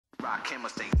Rock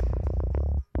chemistry.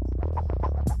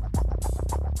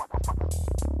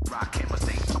 Rock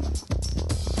chemistry.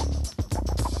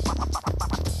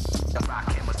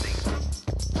 Rock chemistry.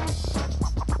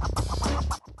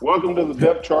 Welcome to the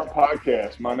Depth Chart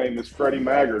Podcast. My name is Freddie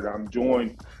Maggard. I'm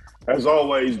joined, as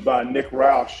always, by Nick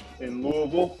Roush in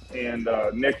Louisville. And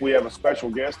Nick, we have a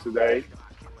special guest today,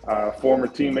 former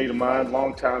teammate of mine,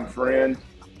 longtime friend,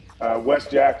 Wes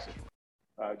Jackson.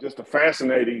 Just a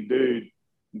fascinating dude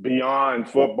beyond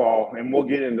football, and we'll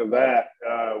get into that.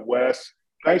 Wes,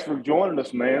 thanks for joining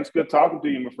us, man. It's good talking to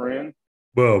you, my friend.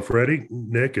 Well, Freddie,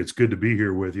 Nick, it's good to be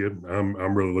here with you.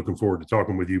 I'm really looking forward to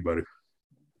talking with you, buddy.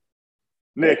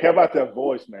 Nick, how about that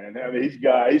voice, man? I mean, he's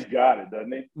got it,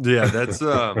 doesn't he? Yeah, that's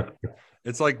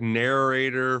it's like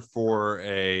narrator for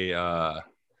a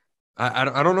I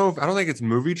don't know if I don't think it's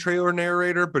movie trailer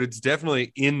narrator, but it's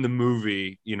definitely in the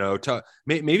movie, you know,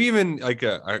 maybe even like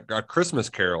a Christmas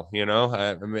Carol, you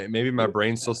know, maybe my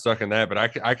brain's still stuck in that, but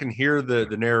I can hear the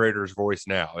narrator's voice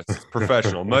now. It's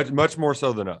professional, much more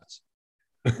so than us.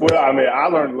 Well, I mean, I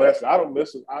learned a lesson. I don't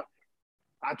listen.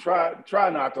 I try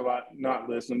not to not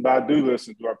listen, but I do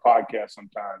listen to our podcast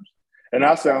sometimes. And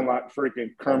I sound like freaking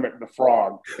Kermit the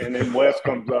Frog. And then Wes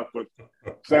comes up with,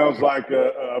 sounds like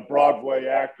a Broadway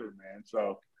actor, man.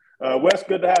 So, Wes,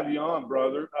 good to have you on,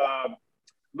 brother.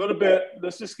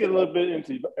 Let's just get a little bit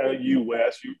into you,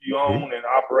 Wes. You own and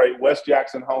operate Wes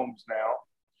Jackson Homes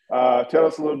now. Tell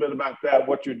us a little bit about that,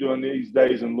 what you're doing these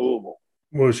days in Louisville.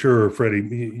 Well, sure, Freddie.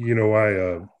 You know,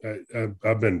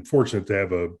 I've been fortunate to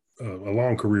have a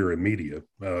long career in media,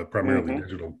 primarily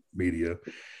digital media.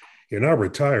 And I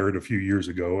retired a few years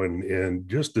ago and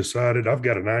just decided I've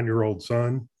got a 9-year-old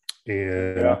son.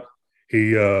 And he,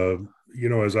 you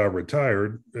know, as I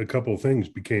retired, a couple of things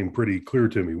became pretty clear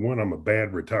to me. One, I'm a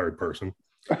bad retired person.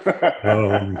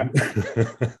 I'm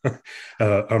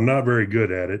not very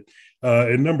good at it.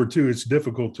 And number two, it's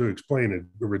difficult to explain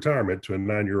a retirement to a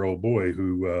 9-year-old boy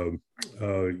who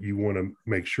you want to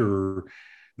make sure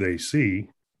they see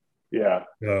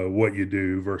what you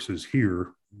do versus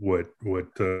hear what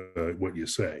you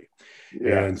say.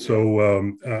 And so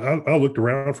I looked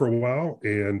around for a while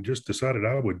and just decided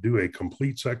I would do a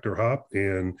complete sector hop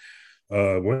and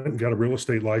went and got a real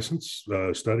estate license,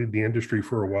 studied the industry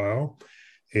for a while,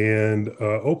 and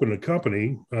opened a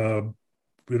company.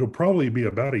 It'll probably be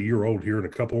about a year old here in a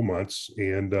couple of months.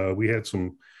 And we had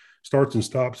some starts and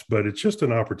stops, but it's just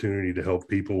an opportunity to help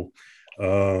people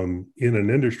in an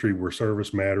industry where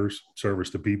service matters,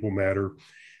 service to people matter.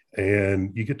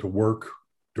 And you get to work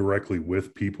directly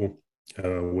with people,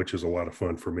 which is a lot of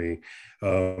fun for me,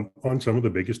 on some of the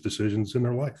biggest decisions in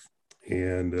their life.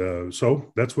 And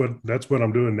so that's what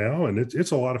I'm doing now. And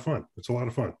it's a lot of fun. It's a lot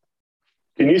of fun.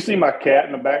 Can you see my cat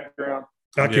in the background?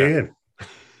 I can.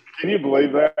 Can you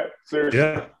believe that? Seriously.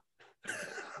 Yeah.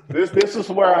 This is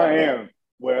where I am,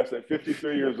 Wes, at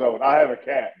 53 years old. I have a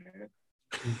cat, man.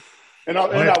 And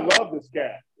I love this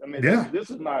cat. I mean, this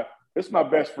is my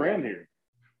best friend here.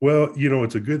 Well, you know,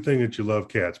 it's a good thing that you love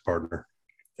cats, partner.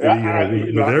 With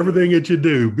everything that you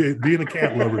do, being a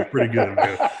cat lover is pretty good,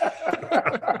 man.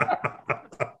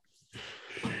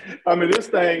 I mean, this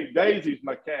thing, Daisy's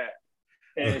my cat.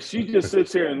 And she just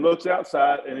sits here and looks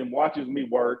outside and then watches me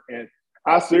work. And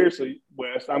I seriously,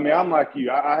 Wes, I mean, I'm like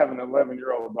you. I have an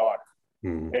 11-year-old daughter.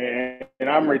 And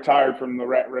I'm retired from the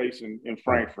rat race in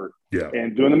Frankfurt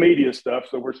and doing the media stuff.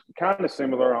 So we're kind of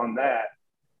similar on that.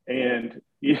 And,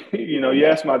 you know, you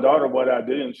ask my daughter what I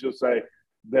do, and she'll say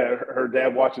that her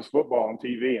dad watches football on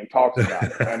TV and talks about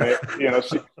it. I mean, you know,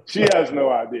 she has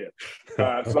no idea.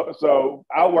 So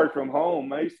I work from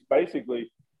home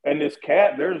basically. And this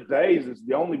cat, there's days it's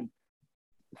the only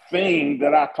thing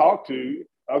that I talk to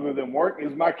other than work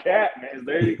is my cat, man.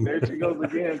 There she goes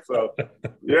again. So,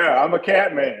 yeah, I'm a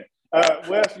cat man.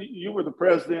 Wes, you were the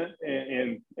president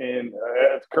in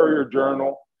Courier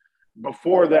Journal.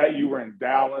 Before that, you were in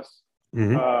Dallas.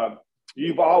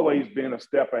 You've always been a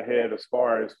step ahead as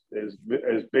far as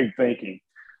big thinking.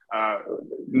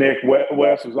 Nick,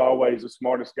 Wes was always the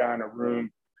smartest guy in the room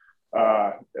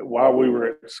while we were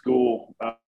at school.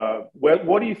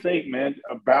 What do you think, man,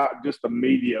 about just the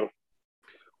media,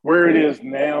 where it is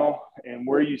now and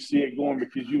where you see it going?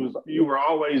 Because you were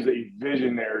always a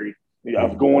visionary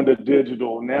of going to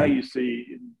digital. Now you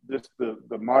see this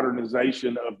the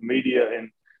modernization of media and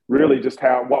really just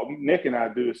what Nick and I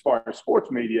do as far as sports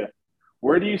media.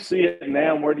 Where do you see it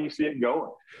now and where do you see it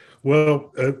going?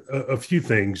 Well, a few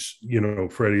things, you know,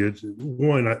 Freddie.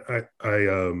 One, I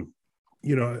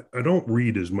don't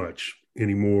read as much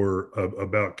anymore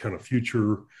about kind of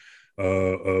future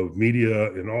of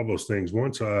media and all those things.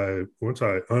 Once I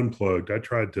unplugged, I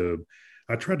tried to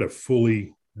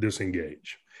fully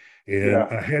disengage. And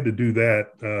I had to do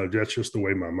that. That's just the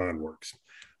way my mind works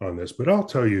on this. But I'll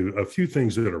tell you a few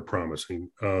things that are promising.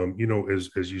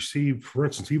 As you see, for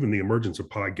instance, even the emergence of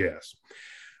podcasts.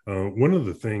 One of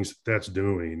the things that's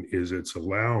doing is it's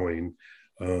allowing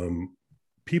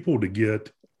people to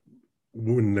get,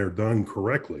 when they're done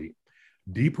correctly,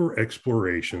 deeper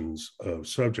explorations of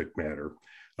subject matter,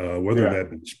 whether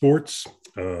that be sports,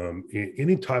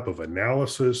 any type of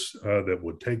analysis that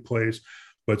would take place,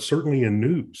 but certainly in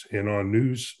news and on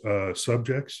news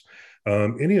subjects,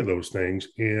 any of those things.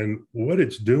 And what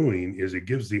it's doing is it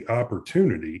gives the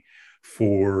opportunity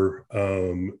for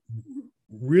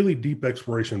really deep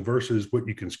exploration versus what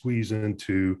you can squeeze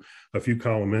into a few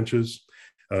column inches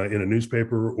in a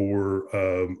newspaper or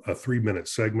a 3-minute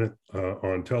segment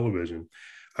on television.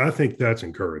 I think that's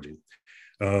encouraging.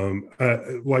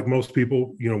 Like most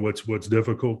people, what's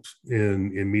difficult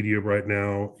in media right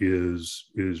now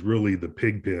is really the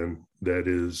pig pen that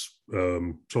is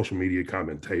social media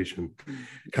commentation,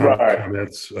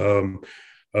 comments, kind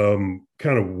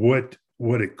of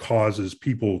what it causes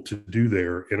people to do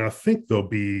there. And I think there'll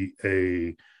be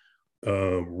a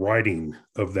righting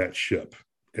of that ship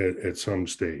at some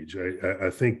stage.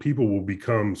 I think people will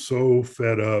become so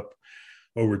fed up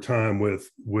over time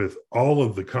with all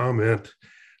of the comment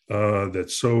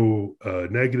that's so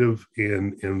negative,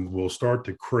 and will start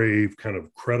to crave kind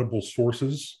of credible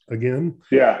sources again.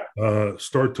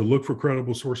 Start to look for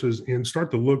credible sources and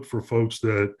start to look for folks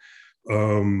that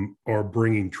are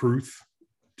bringing truth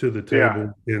to the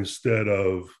table instead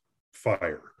of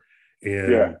fire,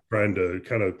 and trying to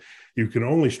kind of, you can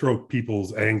only stroke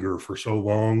people's anger for so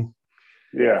long,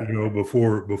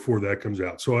 before that comes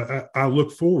out. So I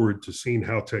look forward to seeing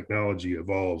how technology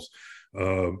evolves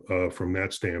from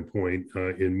that standpoint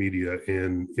in media,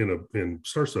 and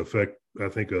starts to affect, I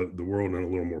think, the world in a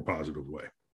little more positive way.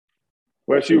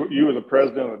 Wes, you were the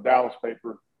president of the Dallas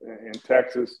paper in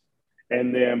Texas.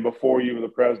 And then before, you were the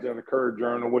president of the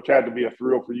Courier-Journal, which had to be a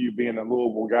thrill for you being a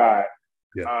Louisville guy.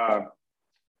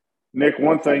 Nick,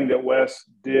 one thing that Wes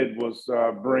did was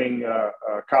bring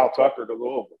Kyle Tucker to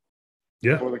Louisville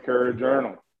for the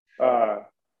Courier-Journal.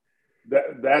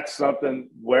 That's something,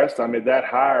 Wes, I mean, that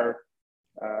hire,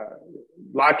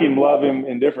 like him, love him,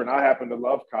 indifferent. I happen to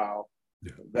love Kyle.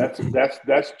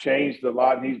 That's changed a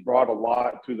lot, and he's brought a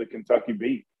lot to the Kentucky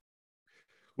beat.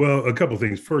 Well, a couple of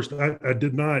things. First, I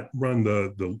did not run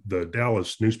the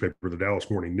Dallas newspaper, the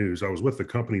Dallas Morning News. I was with the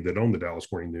company that owned the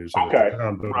Dallas Morning News. At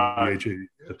the time,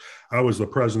 I was the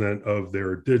president of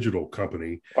their digital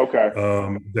company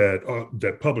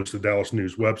that published the Dallas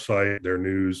News website, their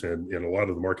news, and a lot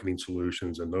of the marketing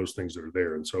solutions and those things that are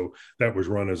there. And so that was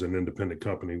run as an independent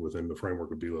company within the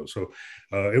framework of DELO. So,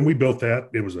 and we built that.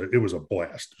 It was a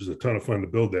blast. It was a ton of fun to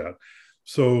build that.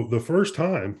 So the first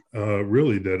time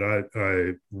really that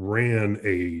I ran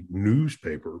a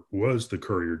newspaper was the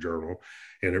Courier-Journal.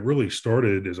 And it really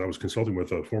started as I was consulting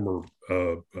with a former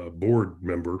board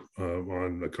member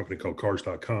on a company called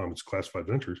cars.com. It's Classified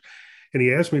Ventures. And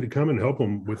he asked me to come and help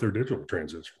them with their digital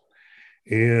transition.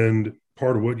 And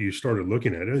part of what you started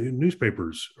looking at,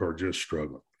 newspapers are just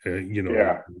struggling.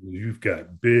 You've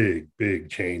got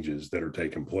big changes that are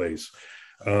taking place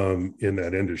in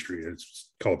that industry.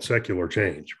 It's called secular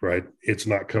change, right? It's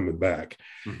not coming back.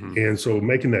 And so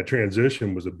making that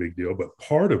transition was a big deal. But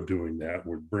part of doing that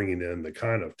was bringing in the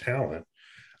kind of talent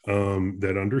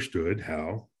that understood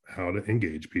how to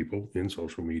engage people in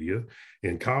social media.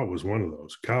 And Kyle was one of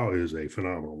those. Kyle is a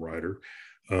phenomenal writer.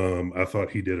 I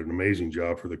thought he did an amazing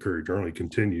job for the Courier-Journal. He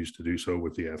continues to do so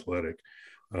with The Athletic.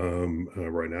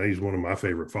 Right now, he's one of my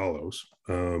favorite follows.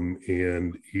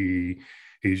 And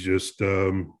he's just,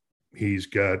 he's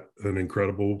got an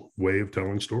incredible way of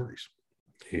telling stories.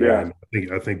 And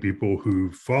I think people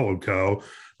who follow Kyle,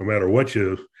 no matter what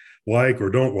you like or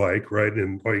don't like, right?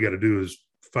 And all you got to do is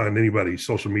find anybody's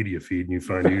social media feed, and you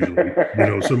find usually,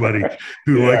 somebody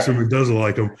who likes them and doesn't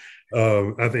like them.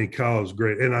 I think Kyle is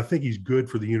great. And I think he's good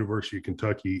for the University of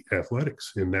Kentucky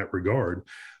athletics in that regard,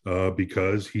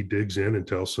 because he digs in and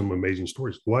tells some amazing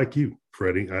stories like you,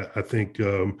 Freddie. I think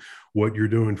what you're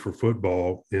doing for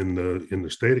football in the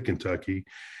state of Kentucky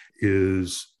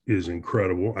is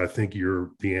incredible. I think the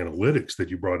analytics that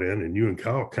you brought in, and you and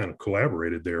Kyle kind of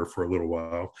collaborated there for a little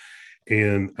while.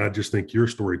 And I just think your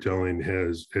storytelling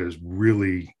has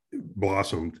really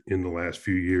blossomed in the last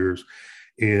few years.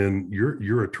 And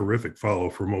you're a terrific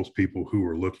follow for most people who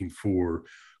are looking for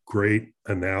great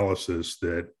analysis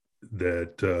that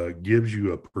gives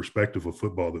you a perspective of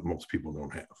football that most people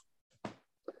don't have.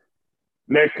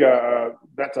 Nick,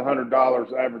 that's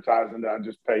 $100 advertising that I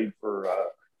just paid for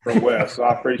Wes. So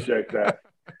I appreciate that.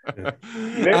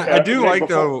 I do like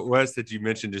though, Wes, that you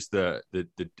mentioned just the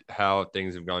how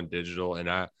things have gone digital,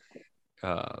 and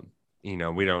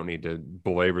we don't need to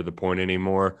belabor the point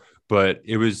anymore, but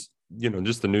it was,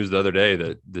 just the news the other day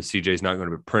that the CJ's not going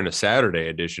to print a Saturday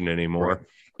edition anymore. Right.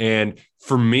 And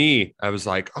for me, I was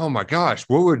like, oh my gosh,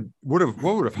 what would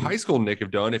have high school Nick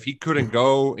have done if he couldn't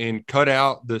go and cut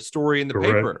out the story in the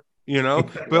paper?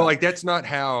 But like, that's not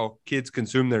how kids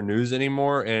consume their news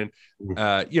anymore. And,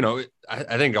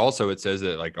 I think also it says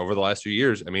that like over the last few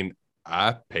years, I mean,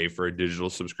 I pay for a digital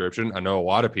subscription. I know a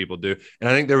lot of people do. And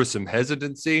I think there was some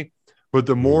hesitancy, but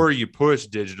the more you push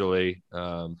digitally,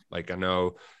 like I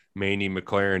know Maney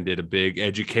McLaren did a big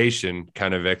education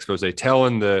kind of expose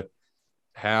telling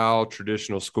how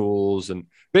traditional schools and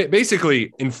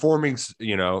basically informing,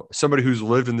 somebody who's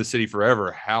lived in the city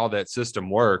forever, how that system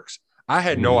works. I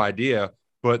had no idea,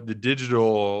 but the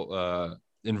digital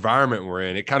environment we're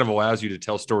in, it kind of allows you to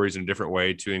tell stories in a different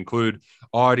way, to include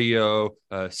audio,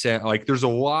 sound. Like there's a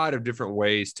lot of different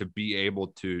ways to be able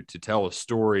to tell a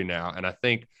story now. And I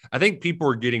think people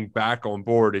are getting back on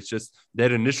board. It's just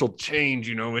that initial change,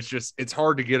 it's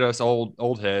hard to get us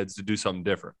old heads to do something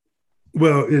different.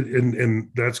 Well, and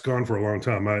that's gone for a long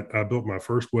time. I built my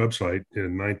first website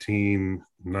in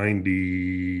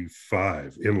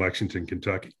 1995 in Lexington,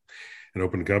 Kentucky, and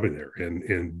opened a company there.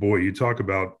 And boy, you talk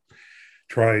about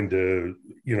trying to,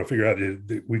 figure out,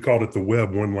 we called it the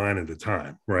web one line at a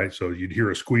time, right? So you'd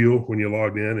hear a squeal when you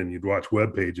logged in, and you'd watch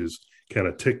web pages kind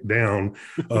of tick down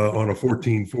on a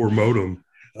 14.4 modem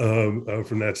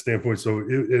from that standpoint. So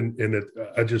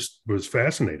I just was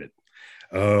fascinated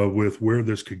with where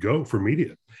this could go for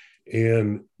media,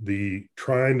 and the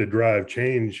trying to drive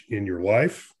change in your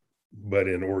life, but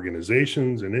in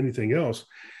organizations and anything else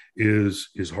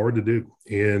is hard to do.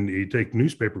 And you take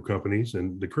newspaper companies,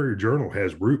 and the Courier Journal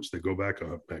has roots that go back,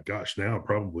 now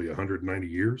probably 190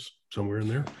 years, somewhere in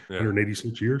there,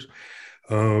 186 years.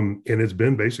 And it's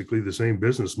been basically the same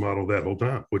business model that whole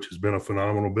time, which has been a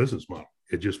phenomenal business model.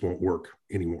 It just won't work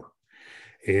anymore.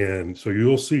 And so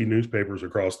you'll see newspapers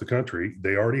across the country.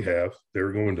 They already have.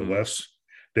 They're going to less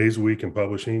days a week in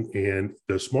publishing. And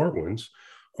the smart ones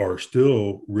are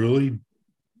still really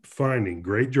finding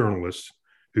great journalists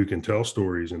who can tell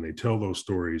stories, and they tell those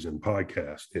stories in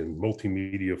podcasts, in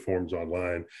multimedia forms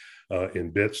online, in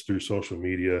bits through social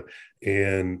media.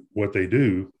 And what they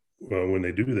do when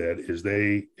they do that is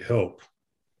they help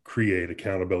create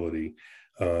accountability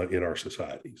in our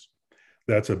societies.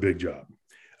 That's a big job.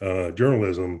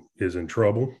 Journalism is in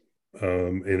trouble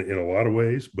in a lot of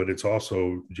ways, but it's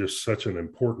also just such an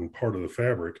important part of the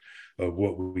fabric of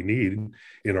what we need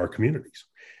in our communities.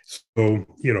 So,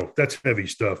 that's heavy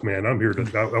stuff, man. I'm here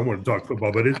I want to talk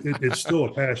football, but it's still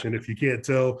a passion. If you can't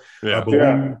tell, I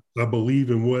believe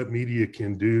in what media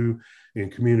can do in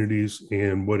communities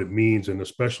and what it means, and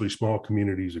especially small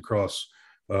communities across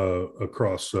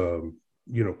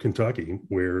Kentucky,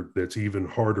 where that's even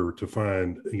harder to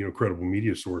find, credible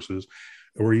media sources,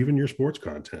 or even your sports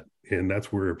content. And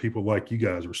that's where people like you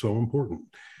guys are so important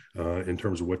in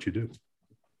terms of what you do.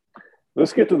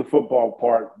 Let's get to the football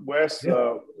part.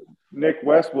 Nick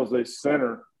West was a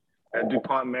center at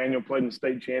DuPont Manual, played in the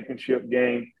state championship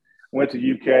game, went to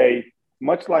UK.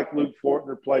 Much like Luke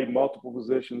Fortner, played multiple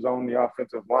positions on the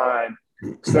offensive line,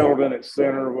 settled in at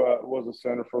center, was a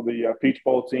center for the Peach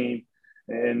Bowl team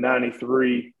in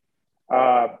 '93.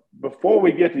 Before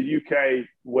we get to UK,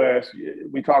 Wes,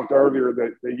 we talked earlier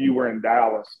that you were in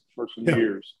Dallas for some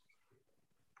years.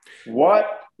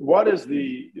 What is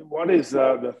the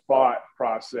thought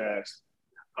process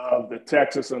of the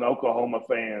Texas and Oklahoma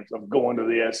fans of going to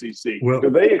the SEC? Well, do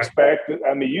they expect?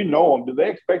 I mean, them. Do they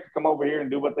expect to come over here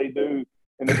and do what they do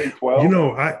in the Big 12?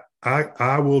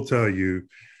 I will tell you.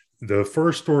 The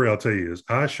first story I'll tell you is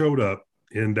I showed up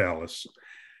in Dallas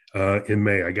in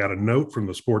May. I got a note from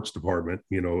the sports department,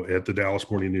 at the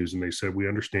Dallas Morning News, and they said, "We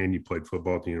understand you played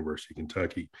football at the University of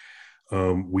Kentucky.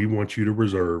 We want you to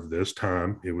reserve this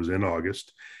time." It was in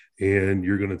August, and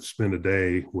you're going to spend a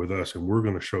day with us, and we're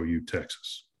going to show you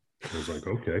Texas. I was like,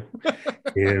 okay.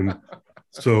 And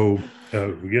so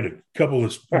we get a couple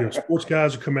of sports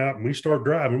guys who come out, and we start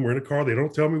driving. We're in a car. They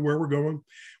don't tell me where we're going.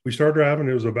 We start driving.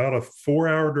 It was about a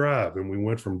 4-hour drive, and we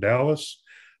went from Dallas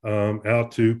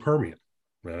out to Permian.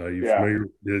 Familiar?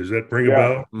 Does that ring a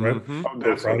bell? Right?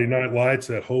 Mm-hmm. Friday Night Lights,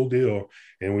 that whole deal.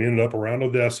 And we ended up around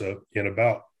Odessa, in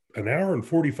about an hour and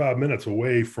 45 minutes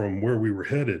away from where we were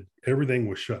headed. Everything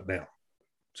was shut down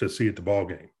to see at the ball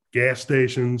game. Gas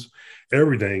stations,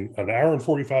 everything, an hour and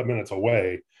 45 minutes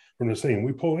away from the scene.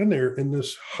 We pull in there, and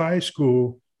this high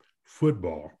school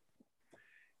football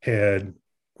had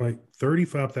like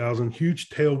 35,000, huge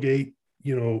tailgate,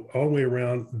 all the way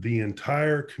around, the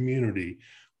entire community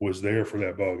was there for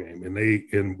that ball game.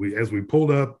 And we, as we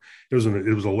pulled up, it was an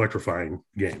electrifying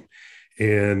game,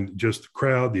 and just the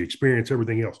crowd, the experience,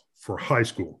 everything else for high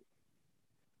school.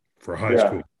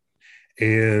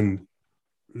 And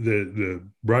the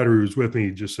writer who was with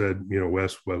me just said,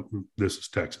 Wes, well, this is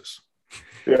Texas.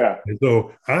 Yeah. And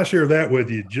so I share that with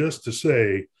you just to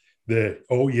say that,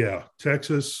 oh yeah,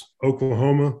 Texas,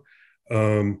 Oklahoma,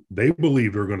 they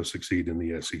believe they're going to succeed in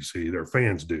the SEC. Their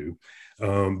fans do.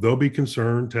 They'll be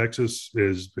concerned. Texas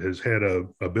has had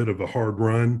a bit of a hard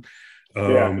run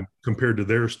compared to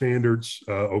their standards.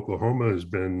 Oklahoma has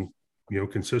been,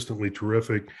 consistently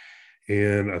terrific.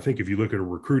 And I think if you look at a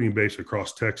recruiting base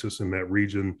across Texas and that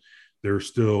region, there's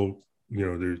still,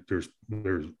 there's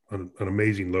an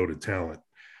amazing load of talent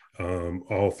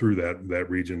all through that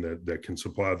region that can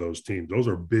supply those teams. Those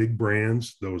are big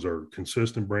brands. Those are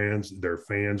consistent brands. Their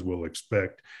fans will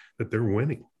expect that they're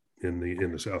winning in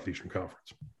the Southeastern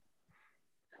Conference.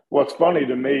 What's funny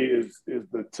to me is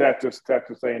the Texas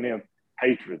A&M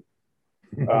hatred.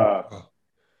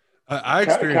 I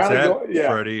experienced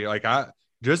Freddie. Like I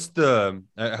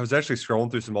was actually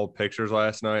scrolling through some old pictures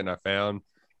last night, and I found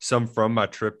some from my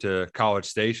trip to College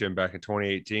Station back in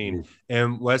 2018. Mm.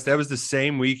 And Wes, that was the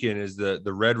same weekend as the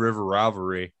Red River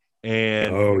rivalry.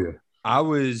 And I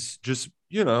was just,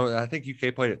 I think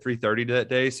UK played at 3:30 that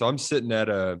day. So I'm sitting at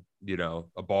a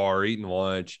bar eating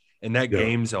lunch, and that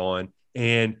game's on.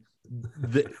 And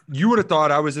you would have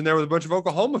thought I was in there with a bunch of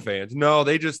Oklahoma fans. No,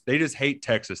 they just hate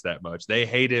Texas that much. They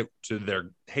hate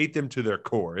them to their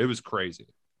core. It was crazy.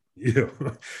 Yeah.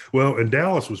 Well, and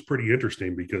Dallas was pretty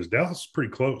interesting because Dallas is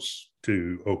pretty close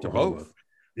to Oklahoma.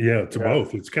 To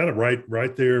both. It's kind of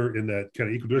right there in that kind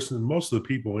of equidistant. Most of the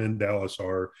people in Dallas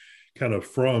are kind of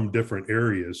from different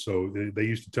areas. So they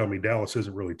used to tell me Dallas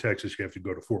isn't really Texas. You have to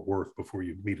go to Fort Worth before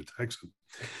you meet a Texan.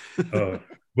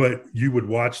 But you would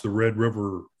watch the Red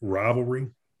River rivalry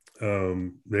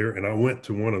there. And I went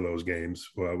to one of those games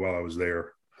while I was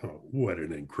there. Oh, what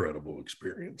an incredible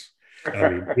experience. I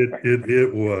mean,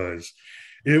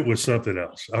 it was something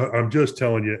else. I'm just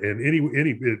telling you, and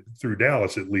any through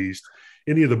Dallas, at least,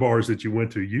 any of the bars that you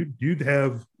went to, you'd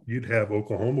have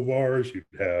Oklahoma bars, you'd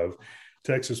have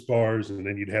Texas bars, and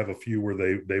then you'd have a few where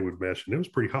they would mesh, and it was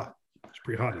pretty hot. It's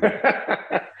pretty hot in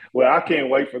there. Well, I can't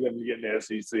wait for them to get in the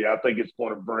SEC. I think it's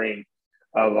going to bring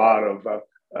a lot of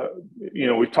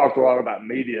we've talked a lot about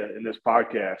media in this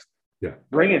podcast. Yeah,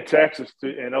 bringing Texas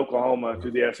and Oklahoma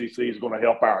to the SEC is going to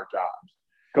help our jobs,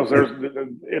 because there's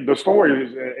the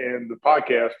stories and the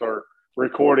podcast are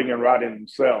recording and writing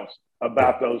themselves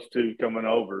about those two coming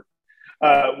over.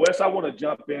 Wes, I want to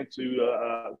jump into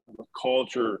the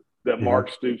culture that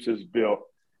Mark Stoops has built,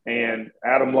 and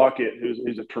Adam Luckett,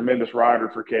 who's a tremendous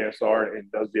writer for KSR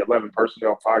and does the 11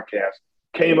 Personnel podcast,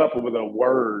 came up with a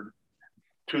word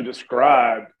to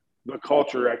describe the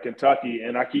culture at Kentucky,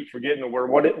 and I keep forgetting the word.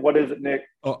 What is it, Nick?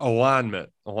 Alignment.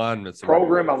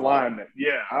 Program alignment.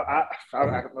 Yeah,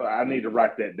 I need to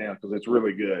write that down because it's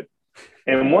really good.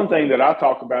 And one thing that I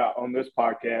talk about on this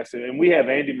podcast, and we have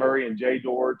Andy Murray and Jay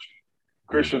Dorch,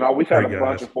 Christian, we've had a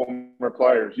bunch of former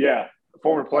players. Yeah,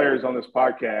 former players on this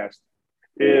podcast,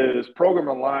 is program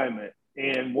alignment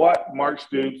and what Mark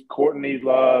Stoops, Courtney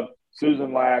Love,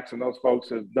 Susan Lax, and those folks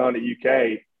have done at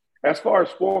UK as far as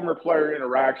former player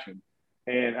interaction.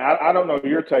 And I don't know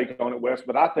your take on it, Wes,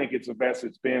 but I think it's the best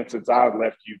it's been since I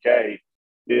left UK.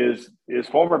 Is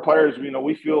former players,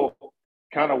 we feel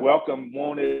kind of welcome,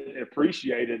 wanted,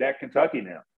 appreciated at Kentucky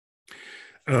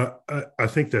now. I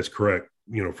think that's correct,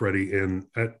 Freddie. And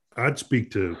I'd speak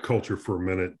to culture for a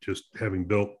minute, just having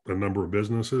built a number of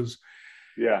businesses.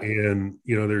 Yeah. And,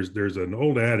 there's an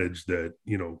old adage that,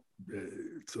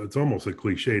 it's almost a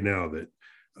cliche now that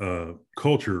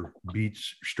culture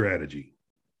beats strategy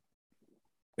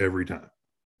every time,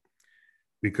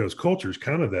 because culture is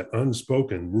kind of that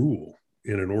unspoken rule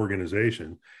in an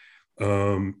organization,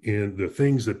 and the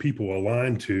things that people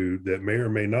align to that may or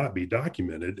may not be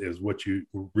documented is what you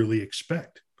really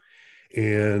expect.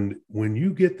 And when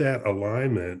you get that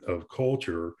alignment of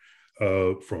culture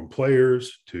from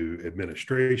players to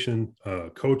administration,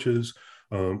 coaches,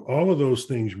 all of those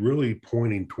things really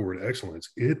pointing toward excellence,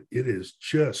 it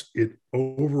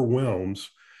overwhelms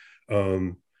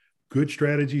good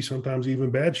strategy, sometimes even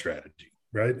bad strategy,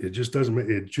 right? It just doesn't,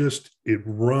 it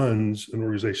runs an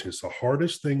organization. It's the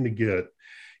hardest thing to get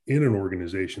in an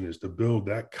organization, is to build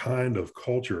that kind of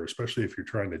culture, especially if you're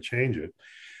trying to change it.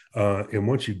 And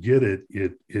once you get it,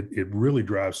 it really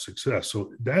drives success.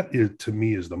 So that is, to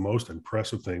me, is the most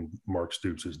impressive thing Mark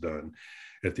Stoops has done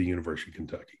at the University of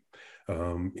Kentucky.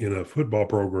 In a football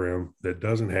program that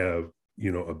doesn't have,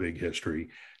 a big history,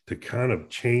 to kind of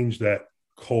change that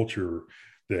culture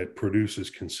that produces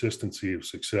consistency of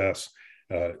success.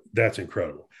 That's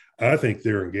incredible. I think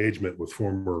their engagement with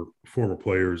former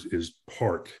players is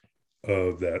part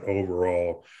of that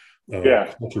overall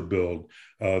culture build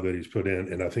that he's put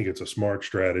in, and I think it's a smart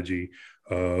strategy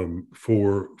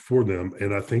for them.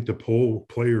 And I think to pull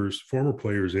former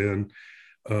players in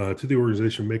to the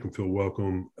organization, make them feel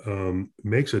welcome,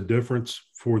 makes a difference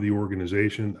for the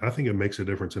organization. I think it makes a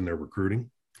difference in their recruiting.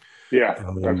 Yeah,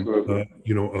 absolutely.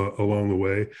 Along the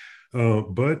way,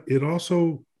 but it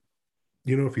also,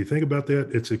 if you think about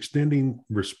that, it's extending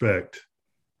respect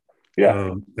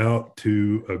out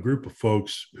to a group of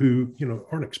folks who,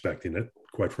 aren't expecting it,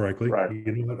 quite frankly. Right.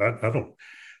 I don't,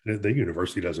 the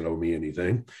university doesn't owe me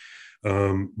anything.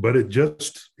 But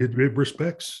it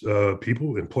respects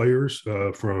people and players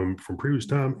from previous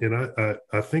time. And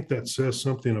I think that says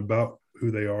something about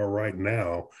who they are right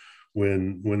now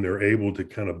when they're able to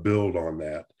kind of build on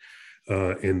that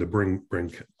and to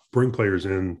bring players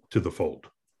in to the fold,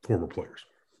 former players.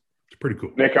 It's pretty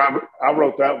cool. Nick, I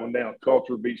wrote that one down,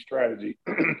 culture beats strategy.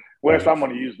 Wes, I'm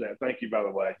going to use that. Thank you, by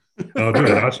the way. Oh,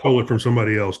 dude, I stole it from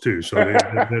somebody else too. So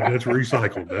that's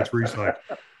recycled. That's recycled.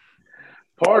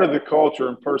 Part of the culture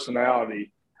and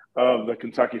personality of the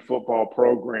Kentucky football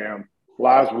program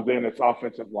lies within its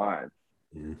offensive line.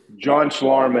 Mm-hmm. John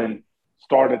Schlarman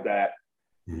started that.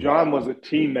 Mm-hmm. John was a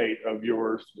teammate of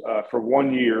yours for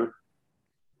 1 year.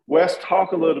 Wes,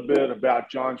 talk a little bit about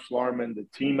John Schlarman, the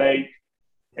teammate,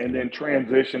 and then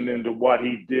transition into what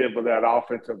he did with that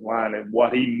offensive line and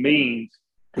what he means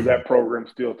to that program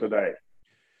still today.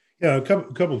 Yeah, a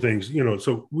couple of things.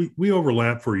 So we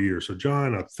overlapped for a year. So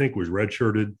John, I think, was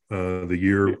redshirted the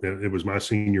year. It was my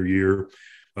senior year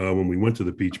when we went to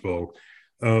the Peach Bowl.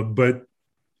 But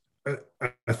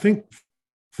I think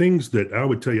things that I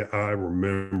would tell you I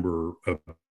remember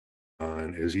about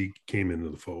as he came into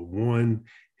the fold. One,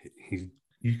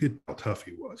 you could tell how tough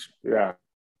he was. Yeah.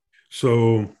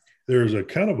 So there's a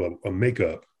kind of a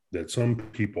makeup that some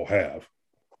people have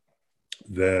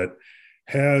that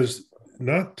has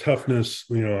not toughness,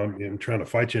 I'm trying to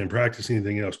fight you and practice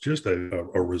anything else, just a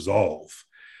resolve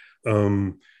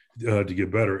to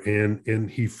get better. And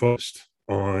he focused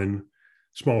on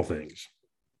small things,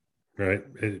 right?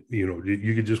 And,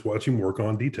 you could just watch him work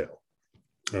on detail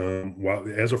while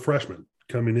as a freshman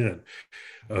coming in.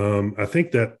 I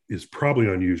think that is probably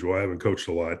unusual. I haven't coached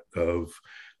a lot of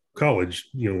college,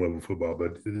 level football,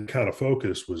 but the kind of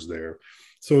focus was there.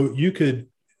 So you could,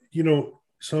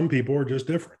 some people are just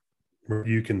different.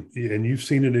 You can, and you've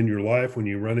seen it in your life when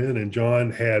you run in, and John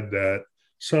had that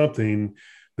something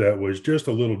that was just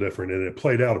a little different. And it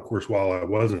played out, of course, while I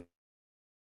wasn't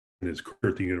in his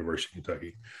career at the University of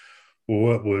Kentucky. Well,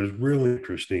 what was really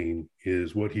interesting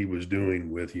is what he was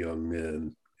doing with young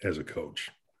men as a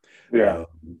coach at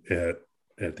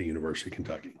the University of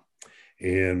Kentucky.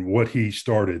 And what he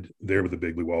started there with the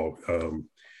Big Blue Wall,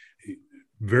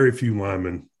 very few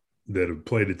linemen that have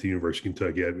played at the University of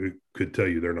Kentucky, I could tell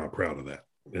you they're not proud of that.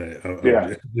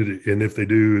 And if they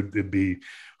do, it'd be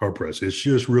hard pressed. It's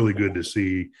just really good to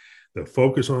see the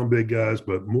focus on big guys,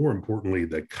 but more importantly,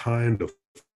 the kind of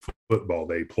football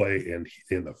they play and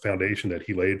the foundation that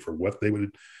he laid for what they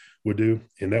would do.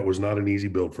 And that was not an easy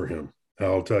build for him.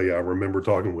 I'll tell you, I remember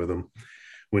talking with him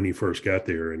when he first got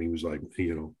there, and he was like,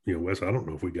 Wes, I don't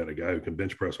know if we got a guy who can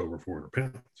bench press over 400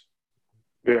 pounds.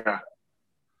 Yeah.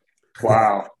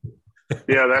 Wow.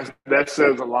 Yeah, that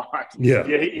says a lot. Yeah.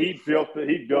 Yeah, he built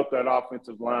that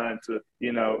offensive line to,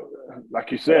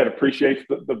 like you said, appreciates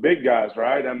the big guys,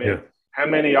 right? I mean, how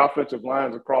many offensive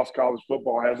lines across college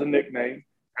football has a nickname,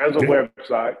 has a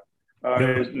website,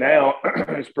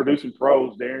 is producing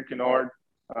pros, Darren Kennard,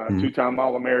 two-time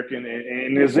All-American,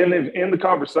 and is in the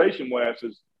conversation, Wes,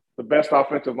 is the best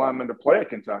offensive lineman to play at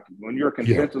Kentucky. When you're a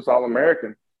consensus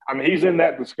All-American, I mean, he's in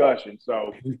that discussion.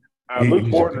 So Luke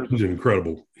Fortner, he's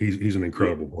incredible. He's an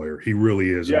incredible player. He really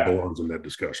is, and belongs in that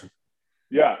discussion.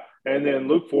 Yeah, and then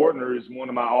Luke Fortner is one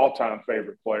of my all-time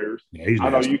favorite players. Yeah, I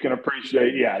know you can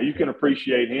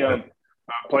appreciate him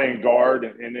playing guard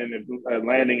and then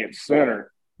landing at center.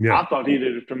 Yeah. I thought he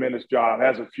did a tremendous job.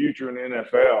 Has a future in the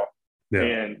NFL. Yeah.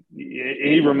 And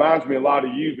he reminds me a lot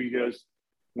of you because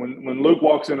when Luke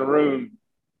walks in the room,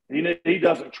 he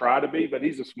doesn't try to be, but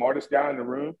he's the smartest guy in the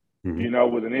room,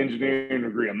 with an engineering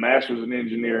degree, a master's in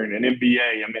engineering, an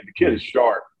MBA. I mean, the kid is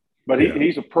sharp, but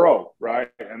he's a pro, right?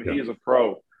 I mean, he is a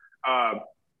pro.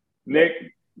 Nick,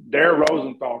 Darren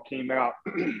Rosenthal came out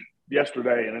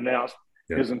yesterday and announced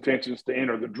his intentions to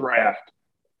enter the draft.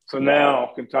 So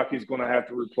now Kentucky's going to have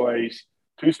to replace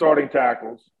 2 starting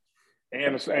tackles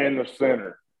and the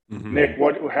center. Mm-hmm. Nick,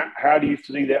 how do you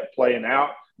see that playing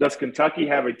out? Does Kentucky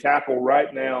have a tackle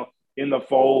right now in the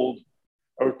fold,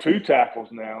 or two tackles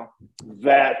now,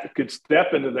 that could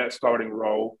step into that starting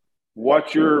role?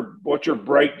 What's your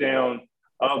breakdown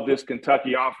of this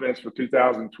Kentucky offense for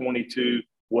 2022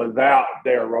 without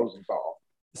Dare Rosenthal?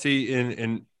 See,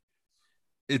 and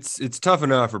it's tough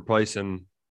enough replacing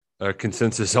a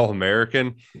consensus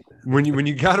All-American. When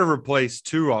you got to replace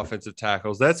two offensive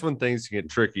tackles, that's when things get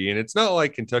tricky. And it's not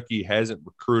like Kentucky hasn't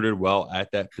recruited well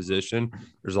at that position.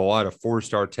 There's a lot of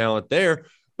four-star talent there.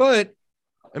 But,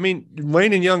 I mean,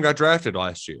 Lane and Young got drafted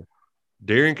last year.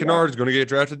 Darian Kennard is going to get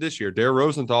drafted this year. Dare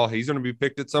Rosenthal, he's going to be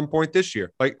picked at some point this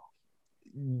year. Like,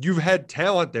 you've had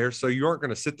talent there, so you aren't going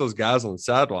to sit those guys on the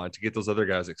sideline to get those other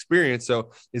guys experience.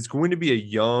 So it's going to be a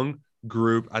young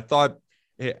group. I thought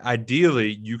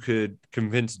ideally you could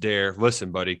convince Dare,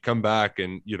 listen, buddy, come back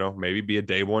and, maybe be a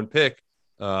day one pick.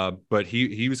 But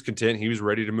he was content. He was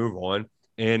ready to move on.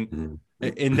 And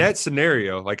in that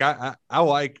scenario, like I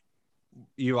like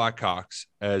Eli Cox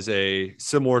as a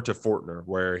similar to Fortner,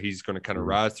 where he's going to kind of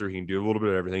rise through. He can do a little bit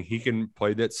of everything. He can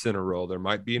play that center role. There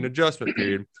might be an adjustment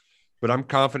period, but I'm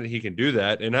confident he can do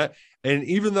that. And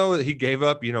even though he gave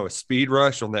up, a speed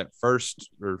rush on that first,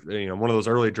 or one of those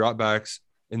early dropbacks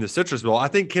in the Citrus Bowl, I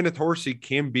think Kenneth Horsey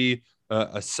can be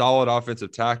a solid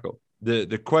offensive tackle.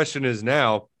 The question is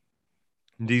now,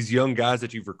 these young guys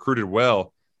that you've recruited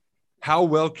well, how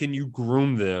well can you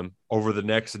groom them over the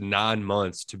next 9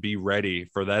 months to be ready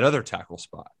for that other tackle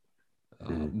spot?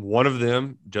 One of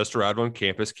them just arrived on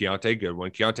campus, Keontae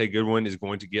Goodwin. Keontae Goodwin is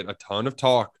going to get a ton of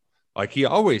talk, like he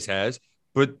always has,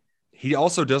 but he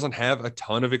also doesn't have a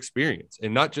ton of experience,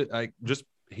 and not just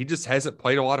he just hasn't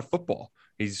played a lot of football.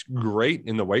 He's great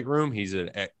in the weight room. He's an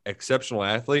exceptional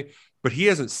athlete, but he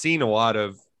hasn't seen a lot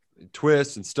of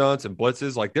twists and stunts and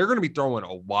blitzes. Like, they're going to be throwing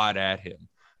a lot at him.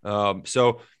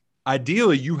 So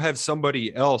ideally you have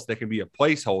somebody else that can be a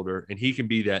placeholder, and he can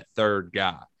be that third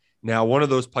guy. Now, one of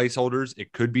those placeholders,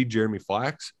 it could be Jeremy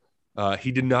Flax.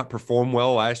 He did not perform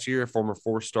well last year, a former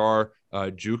four-star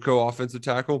JUCO offensive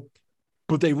tackle,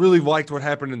 but they really liked what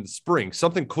happened in the spring.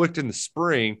 Something clicked in the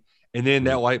spring, and then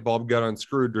that light bulb got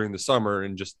unscrewed during the summer,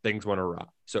 and just things went awry.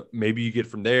 So maybe you get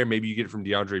from there. Maybe you get from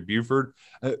DeAndre Buford.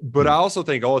 But I also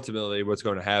think ultimately what's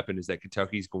going to happen is that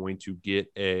Kentucky's going to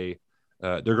get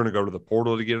they're going to go to the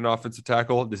portal to get an offensive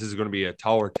tackle. This is going to be a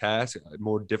taller task, a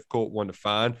more difficult one to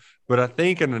find. But I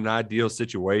think in an ideal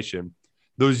situation,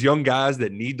 those young guys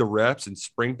that need the reps in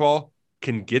spring ball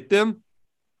can get them.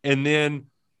 And then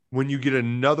when you get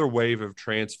another wave of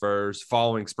transfers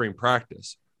following spring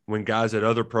practice, when guys at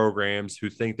other programs who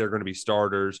think they're going to be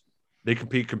starters, they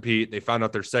compete, they find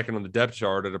out they're second on the depth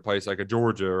chart at a place like a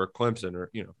Georgia or a Clemson,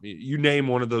 or, you name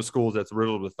one of those schools that's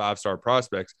riddled with five-star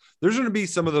prospects. There's going to be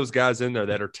some of those guys in there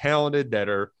that are talented, that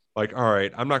are like, all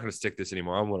right, I'm not going to stick this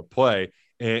anymore. I want to play.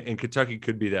 And Kentucky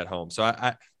could be that home. So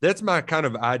that's my kind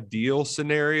of ideal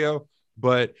scenario.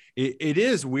 But it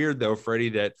is weird, though, Freddie,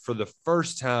 that for the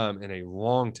first time in a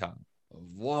long time,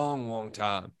 long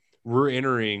time, we're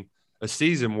entering a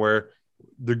season where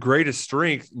the greatest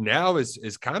strength now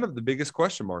is kind of the biggest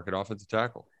question mark at offensive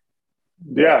tackle.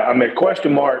 Yeah, I mean,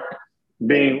 question mark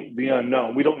being the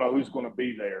unknown. We don't know who's going to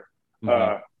be there.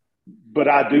 But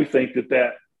I do think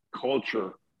that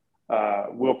culture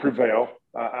will prevail.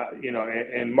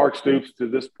 And Mark Stoops, to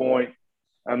this point,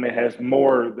 I mean, has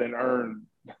more than earned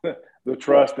the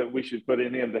trust that we should put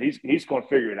in him, that he's going to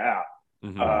figure it out.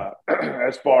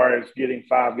 As far as getting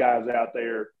five guys out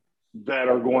there that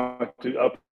are going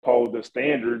to uphold the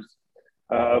standards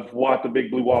of what the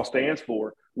Big Blue Wall stands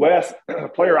for. Wes, a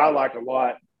player I like a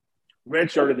lot,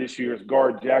 redshirted this year, is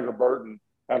guard Jagger Burton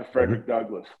out of Frederick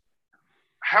Douglass.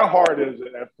 How hard is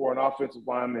it for an offensive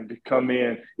lineman to come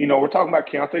in? We're talking about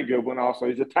Keontae Goodwin also.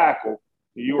 He's a tackle.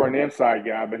 You are an inside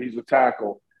guy, but he's a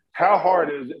tackle. How hard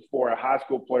is it for a high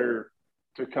school player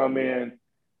to come in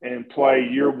and play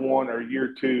year one or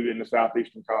year two in the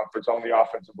Southeastern Conference on the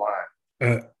offensive line?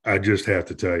 I just have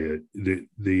to tell you,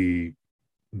 the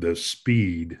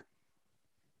speed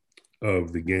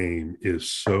of the game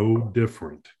is so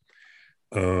different.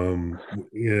 And,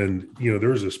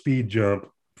 there's a speed jump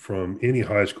from any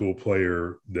high school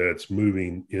player that's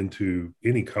moving into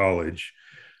any college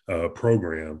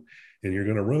program. And you're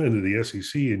going to run into the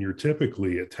SEC, and you're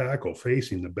typically at tackle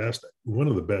facing one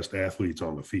of the best athletes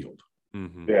on the field.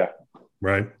 Yeah.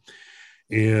 Right.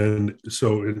 And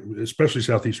so, especially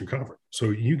Southeastern Conference.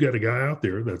 So you got a guy out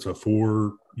there that's a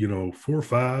 4'5",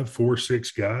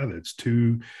 4'6" guy that's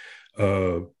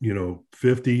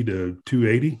 250 to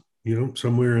 280,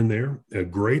 somewhere in there, a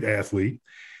great athlete.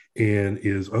 and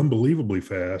is unbelievably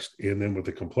fast. And then with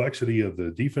the complexity of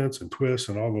the defense and twists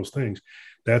and all those things,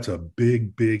 that's a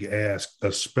big, big ask,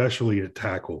 especially at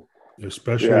tackle,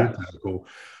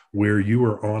 where you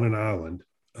are on an island,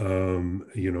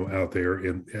 out there.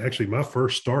 And actually, my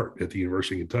first start at the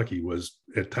University of Kentucky was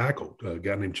at tackle. A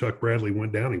guy named Chuck Bradley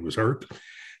went down. He was hurt.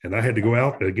 And I had to go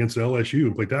out against LSU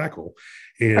and play tackle.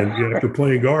 And after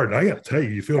playing guard, I got to tell you,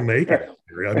 you feel naked out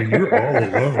there. I mean, you're all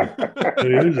alone.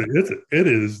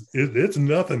 It's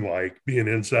nothing like being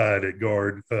inside at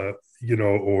guard,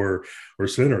 or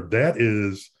center. That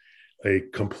is a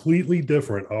completely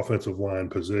different offensive line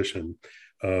position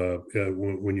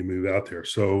when you move out there.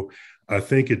 So I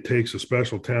think it takes a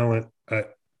special talent.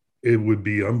 It would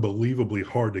be unbelievably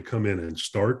hard to come in and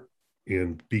start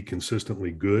and be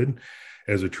consistently good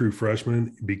as a true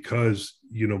freshman, because,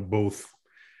 both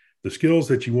the skills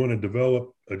that you want to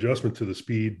develop, adjustment to the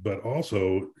speed, but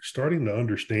also starting to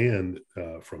understand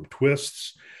from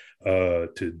twists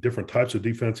to different types of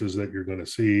defenses that you're going to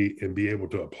see, and be able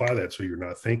to apply that. So you're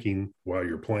not thinking while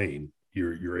you're playing,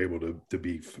 you're able to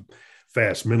be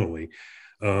fast mentally.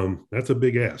 That's a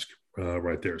big ask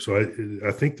right there. So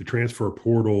I think the transfer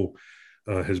portal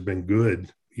has been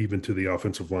good, even to the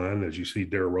offensive line, as you see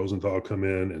Dara Rosenthal come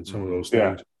in and some of those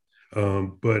things.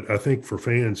 But I think for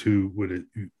fans who would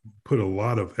put a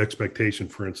lot of expectation,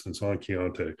 for instance, on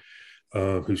Keontae,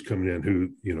 who's coming in,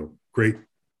 who,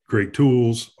 great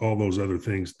tools, all those other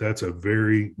things, that's a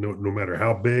very, no matter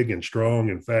how big and strong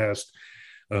and fast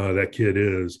that kid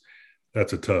is,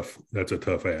 that's a tough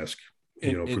ask, for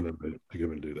them to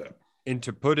give and do that. And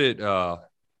to put it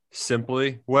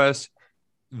simply, Wes,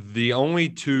 the only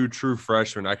two true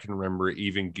freshmen I can remember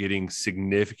even getting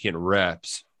significant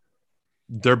reps,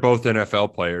 they're both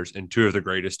NFL players, and two of the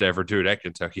greatest ever do it at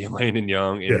Kentucky, Landon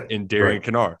Young and Darian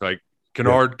Kennard. Like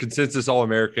Kennard, consensus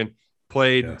All-American,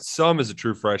 played some as a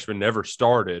true freshman, never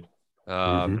started.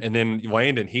 And then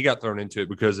Landon, he got thrown into it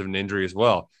because of an injury as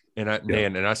well. And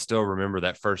I still remember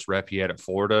that first rep he had at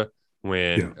Florida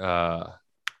when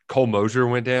Cole Mosier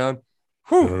went down.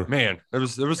 Whew, man, there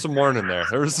was some learning there.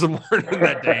 There was some learning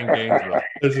that day in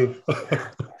Gainesville.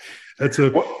 That's a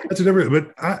different.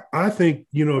 But I think,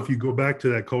 if you go back to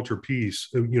that culture piece,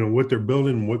 what they're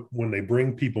building, when they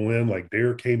bring people in, like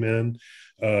Dare came in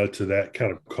to that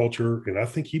kind of culture, and I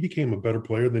think he became a better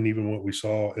player than even what we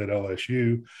saw at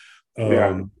LSU.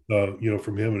 From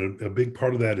him, and a big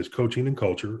part of that is coaching and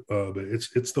culture, but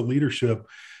it's the leadership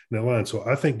in that line. So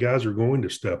I think guys are going to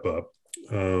step up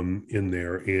in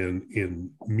there and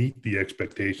meet the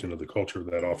expectation of the culture of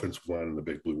that offensive line in the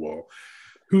Big Blue Wall.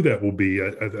 Who that will be,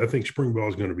 I think spring ball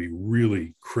is going to be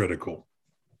really critical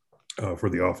for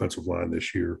the offensive line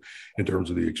this year in terms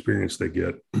of the experience they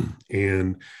get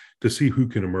and to see who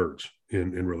can emerge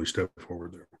and really step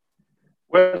forward there.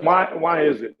 Well, why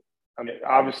is it? I mean,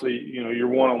 obviously, you're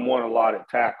one-on-one a lot at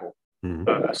tackle,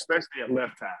 especially at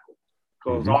left tackle,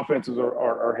 because offenses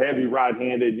are heavy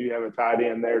right-handed. You have a tight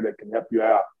end there that can help you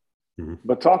out.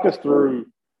 But talk us through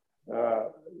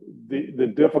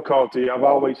the difficulty. I've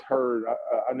always heard,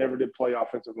 I never did play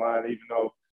offensive line, even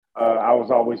though I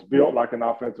was always built like an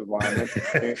offensive lineman.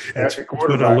 That's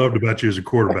what I loved about you as a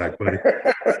quarterback, buddy.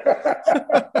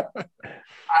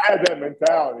 I had that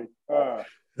mentality.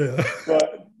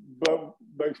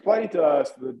 But explain to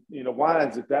us, why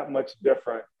is it that much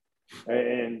different?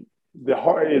 And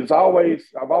I've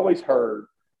always heard,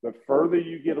 the further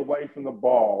you get away from the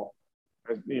ball,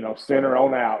 center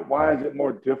on out, why is it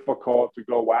more difficult to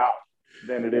go out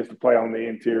than it is to play on the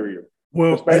interior?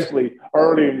 Well, especially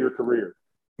early in your career.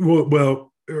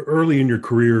 Well, early in your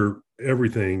career,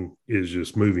 everything is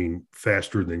just moving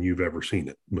faster than you've ever seen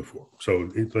it before. So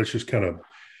let's just kind of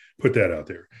put that out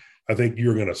there. I think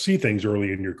you're going to see things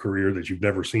early in your career that you've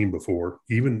never seen before,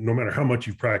 even no matter how much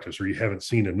you've practiced or you haven't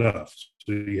seen enough.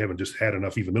 So you haven't just had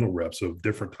enough even mental reps of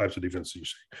different types of defenses you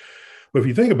see. But if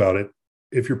you think about it,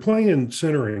 if you're playing in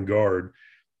center and guard,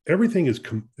 everything is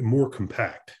more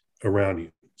compact around you.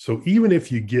 So even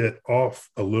if you get off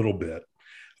a little bit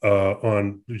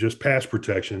on just pass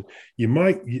protection,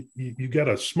 you got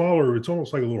a smaller, it's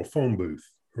almost like a little phone booth,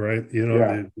 right?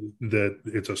 That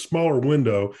it's a smaller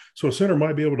window. So a center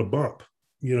might be able to bump,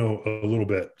 a little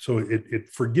bit. So it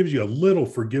forgives you a little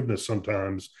forgiveness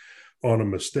sometimes on a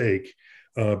mistake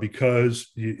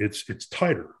because it's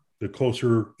tighter the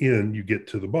closer in you get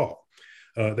to the ball.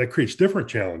 That creates different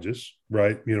challenges,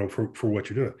 right? For what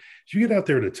you're doing. So you get out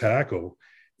there to tackle,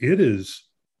 it is,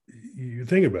 you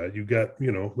think about it, you've got,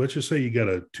 let's just say you got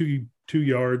a 2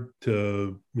 yard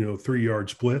to, 3 yard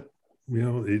split,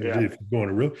 if you're going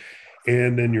to real,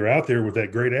 and then you're out there with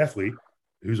that great athlete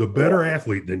who's a better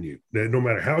athlete than you. No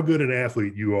matter how good an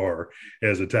athlete you are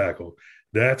as a tackle,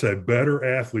 that's a better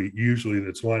athlete usually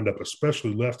that's lined up,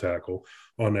 especially left tackle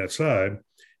on that side.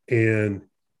 And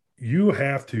you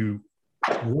have to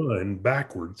run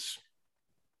backwards,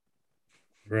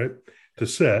 right, to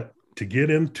set, to get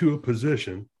into a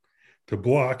position to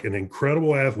block an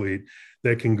incredible athlete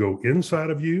that can go inside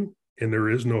of you and there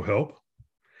is no help,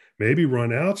 maybe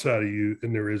run outside of you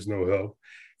and there is no help.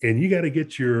 And you got to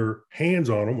get your hands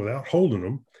on them without holding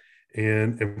them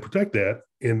and protect that.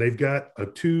 And they've got a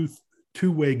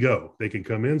two-way go. They can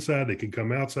come inside, they can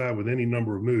come outside with any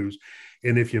number of moves.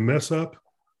 And if you mess up,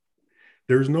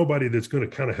 there's nobody that's going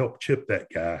to kind of help chip that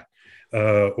guy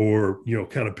or, you know,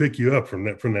 kind of pick you up from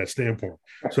that standpoint.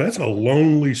 So that's a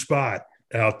lonely spot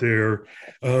out there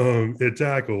at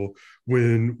tackle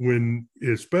when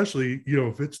especially, you know,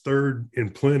 if it's third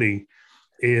and plenty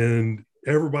and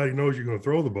everybody knows you're going to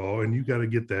throw the ball and you got to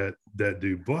get that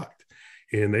dude blocked.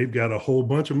 And they've got a whole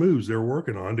bunch of moves they're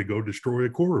working on to go destroy a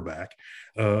quarterback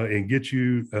and get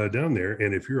you down there.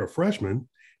 And if you're a freshman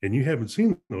and you haven't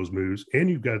seen those moves and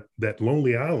you've got that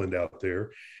lonely island out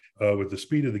there with the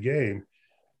speed of the game,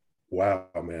 wow,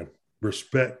 man,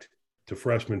 respect to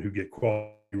freshmen who get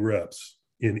quality reps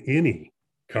in any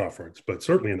conference, but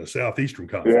certainly in the Southeastern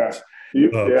Conference,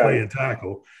 playing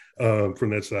tackle from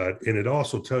that side. And it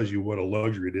also tells you what a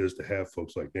luxury it is to have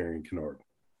folks like Darian Kennard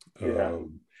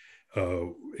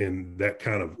and that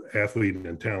kind of athlete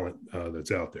and talent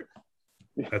that's out there.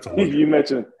 That's a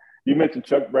luxury. You mentioned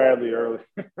Chuck Bradley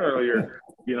earlier,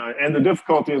 you know, and the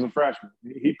difficulty as a freshman.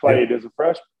 He played as a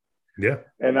freshman. Yeah.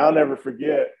 And I'll never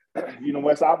forget, you know,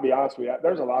 Wes, I'll be honest with you,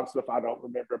 there's a lot of stuff I don't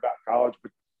remember about college,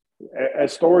 but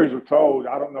as stories are told,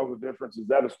 I don't know the difference. Is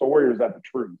that a story or is that the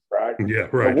truth, right? Yeah,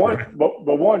 right. But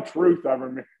one truth I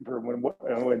remember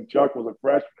when Chuck was a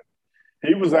freshman,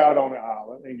 he was out on the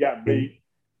island and got beat.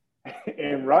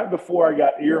 And right before I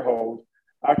got ear holes,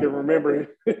 I can remember,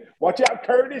 watch out,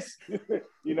 Curtis.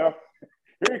 You know,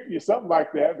 something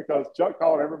like that because Chuck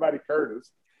called everybody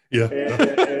Curtis. Yeah.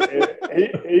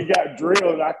 And he got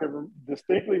drilled. I can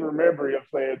distinctly remember him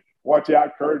saying, watch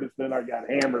out, Curtis. Then I got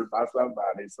hammered by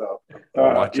somebody. So,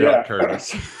 watch out,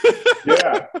 Curtis.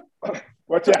 Yeah.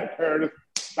 Watch out, Curtis.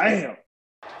 Bam.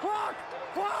 Clock,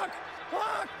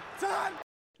 time.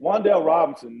 Wan'Dale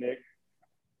Robinson, Nick,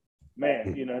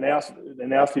 man, you know,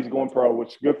 announced he's going pro, which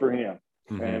is good for him.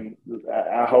 Mm-hmm. And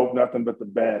I hope nothing but the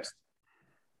best.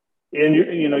 And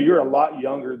you know, you're a lot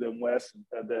younger than Wes,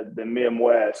 than me and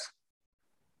Wes.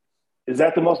 Is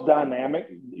that the most dynamic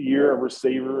year of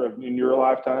receiver in your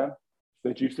lifetime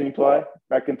that you've seen play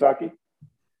at Kentucky?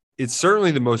 It's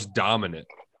certainly the most dominant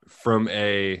from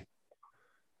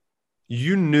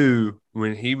you knew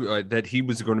when that he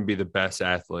was going to be the best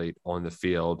athlete on the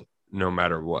field no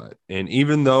matter what. And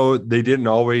even though they didn't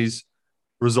always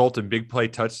result in big play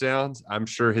touchdowns, I'm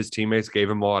sure his teammates gave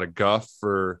him a lot of guff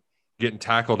for getting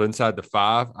tackled inside the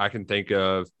 5. I can think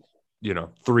of, you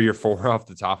know, 3 or 4 off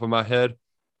the top of my head,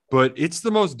 but it's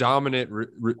the most dominant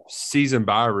season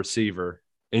by a receiver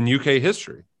in UK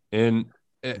history. And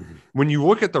when you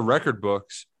look at the record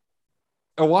books,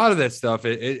 a lot of that stuff,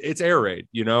 it's air raid,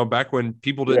 you know, back when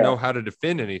people didn't know how to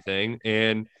defend anything.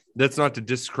 And that's not to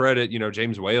discredit, you know,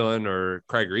 James Whalen or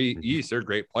Craig East. They're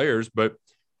great players, but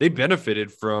they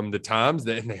benefited from the times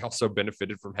and they also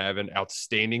benefited from having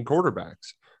outstanding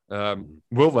quarterbacks.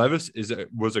 Will Levis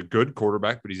was a good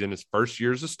quarterback, but he's in his first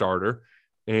year as a starter.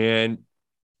 And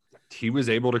he was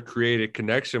able to create a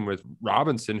connection with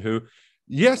Robinson, who,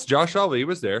 yes, Josh Ali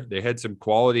was there. They had some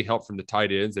quality help from the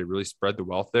tight ends. They really spread the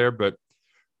wealth there, but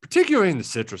particularly in the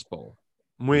Citrus Bowl,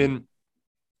 when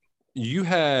you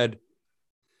had,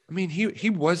 I mean, he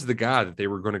was the guy that they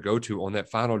were going to go to on that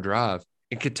final drive,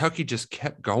 and Kentucky just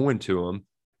kept going to him,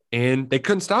 and they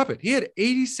couldn't stop it. He had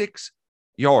 86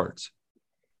 yards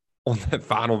on that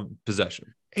final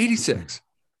possession. 86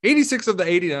 of the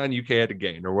 89 UK had to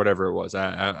gain, or whatever it was.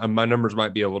 My numbers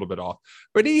might be a little bit off,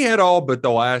 but he had all but the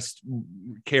last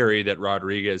carry that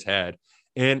Rodriguez had.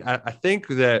 And I think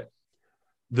that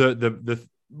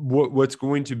what's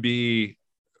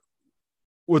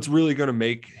really going to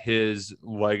make his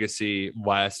legacy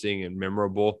lasting and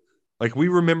memorable, like we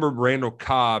remember Randall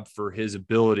Cobb for his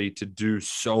ability to do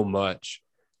so much.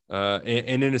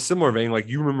 And in a similar vein, like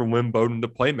you remember Lynn Bowden, the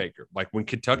playmaker, like when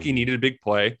Kentucky needed a big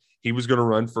play, he was going to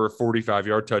run for a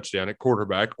 45-yard touchdown at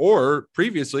quarterback, or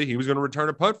previously he was going to return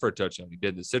a punt for a touchdown. He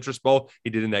did in the Citrus Bowl. He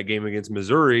did in that game against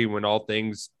Missouri when all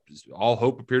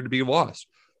hope appeared to be lost.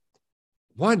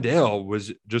 Wan'Dale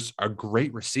was just a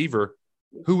great receiver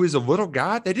who is a little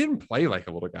guy. They didn't play like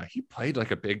a little guy. He played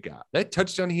like a big guy. That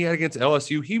touchdown he had against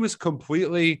LSU, he was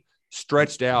completely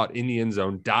stretched out in the end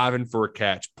zone, diving for a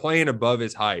catch, playing above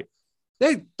his height.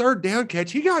 That third down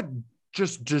catch, he got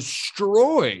just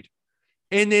destroyed.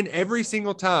 And then every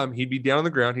single time he'd be down on the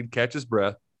ground, he'd catch his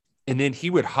breath, and then he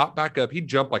would hop back up. He'd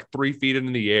jump like 3 feet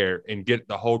into the air and get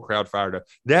the whole crowd fired up.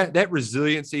 That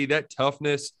resiliency, that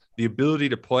toughness, the ability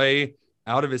to play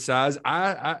out of his size.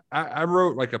 I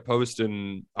wrote like a post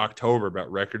in October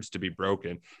about records to be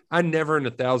broken. I never in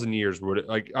 1,000 years would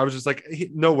I was just like,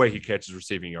 no way he catches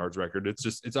receiving yards record.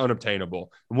 It's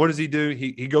unobtainable. And what does he do?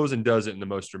 He goes and does it in the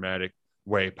most dramatic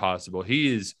way possible.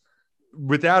 He is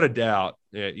without a doubt.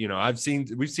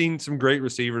 We've seen some great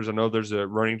receivers. I know there's a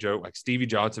running joke like Stevie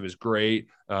Johnson is great.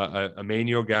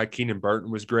 Emmanuel guy, Keenan Burton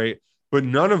was great, but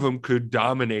none of them could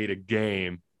dominate a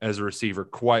game as a receiver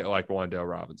quite like Wan'Dale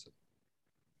Robinson.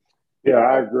 Yeah,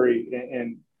 I agree.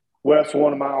 And Wes,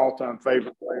 one of my all-time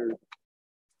favorite players.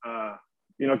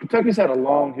 Kentucky's had a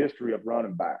long history of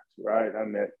running backs, right? I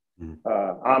mean,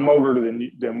 I'm older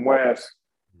than Wes,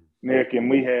 Nick,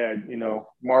 and we had,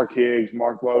 Mark Higgs,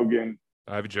 Mark Logan,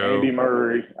 Ivy Joe, Andy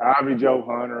Murray, Ivy Joe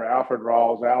Hunter, Alfred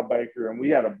Rawls, Al Baker, and we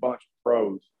had a bunch of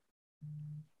pros.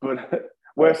 But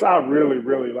Wes, I really,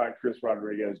 really like Chris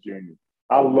Rodriguez Jr.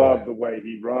 I love the way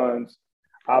he runs.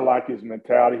 I like his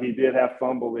mentality. He did have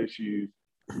fumble issues.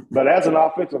 But as an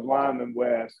offensive lineman,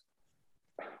 Wes,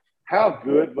 how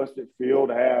good must it feel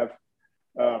to have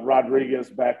Rodriguez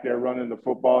back there running the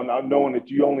football, and knowing that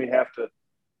you only have to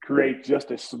create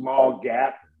just a small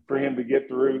gap for him to get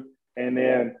through? And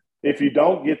then if you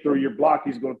don't get through your block,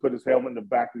 he's going to put his helmet in the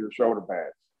back of your shoulder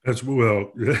pads.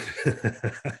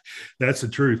 That's the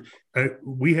truth.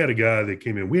 We had a guy that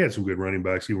came in. We had some good running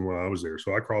backs even while I was there.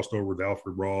 So I crossed over with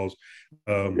Alfred Rawls.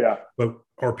 But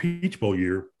our Peach Bowl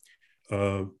year,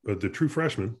 the true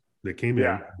freshman that came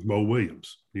in, Mo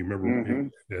Williams. You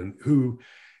remember?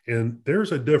 And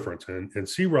there's a difference. And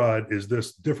C-Rod is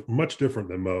much different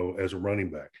than Mo as a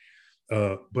running back.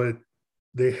 But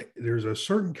there's a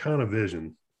certain kind of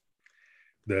vision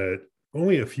that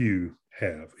only a few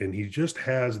have, and he just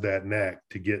has that knack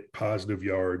to get positive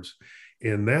yards,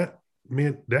 and that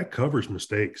covers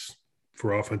mistakes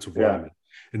for offensive linemen.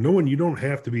 And knowing you don't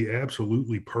have to be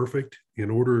absolutely perfect in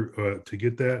order to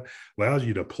get that allows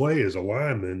you to play as a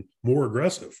lineman more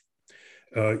aggressive,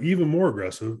 even more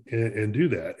aggressive, and do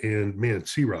that. And man,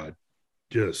 C-Rod,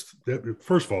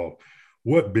 first of all,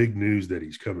 what big news that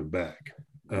he's coming back.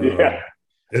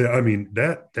 I mean,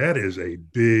 that is a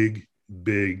big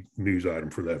news item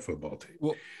for that football team.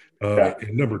 Well,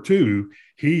 and number two,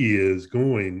 he's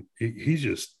going to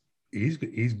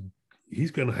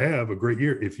have a great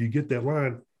year. If you get that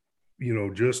line,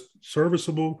 just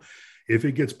serviceable, if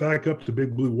it gets back up to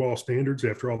Big Blue Wall standards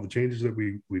after all the changes that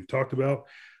we've talked about,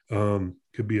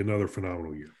 could be another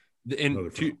phenomenal year. And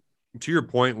to your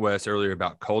point, Wes, earlier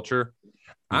about culture,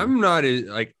 I'm not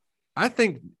I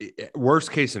think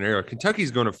worst case scenario,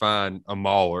 Kentucky's going to find a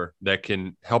mauler that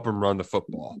can help him run the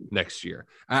football next year.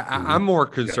 I'm more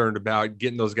concerned about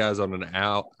getting those guys on an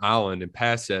island and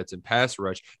pass sets and pass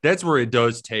rush. That's where it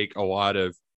does take a lot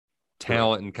of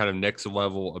talent and kind of next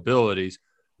level abilities.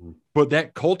 But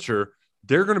that culture,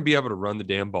 they're going to be able to run the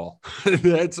damn ball.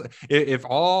 That's if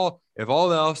all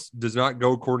else does not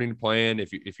go according to plan.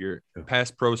 If your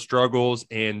pass pro struggles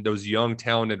and those young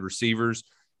talented receivers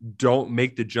don't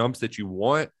make the jumps that you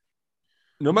want,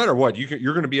 no matter what,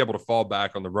 you're going to be able to fall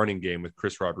back on the running game with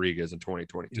Chris Rodriguez in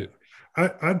 2022.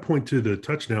 I'd point to the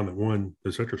touchdown that won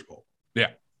the Citrus Bowl. Yeah.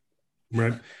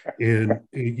 Right. And,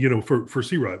 for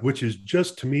C-Rod, which is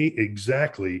just to me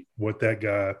exactly what that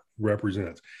guy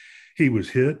represents. He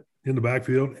was hit in the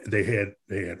backfield. They had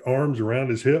arms around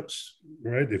his hips,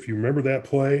 right? If you remember that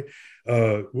play,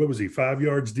 what was he, 5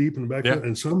 yards deep in the backfield?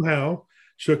 And somehow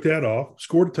shook that off,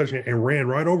 scored a touchdown, and ran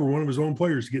right over one of his own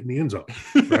players to get in the end zone,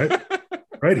 right?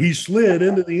 Right? He slid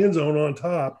into the end zone on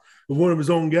top of one of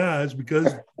his own guys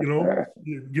because,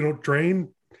 train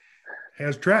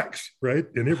has tracks, right?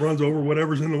 And it runs over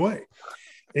whatever's in the way.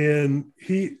 And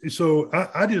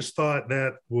I just thought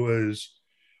that was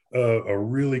a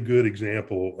really good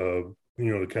example of,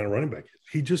 the kind of running back.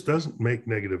 He just doesn't make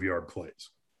negative yard plays.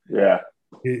 Yeah.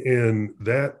 And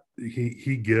that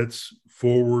he gets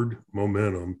forward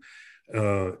momentum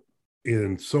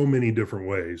in so many different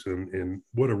ways, and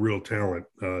what a real talent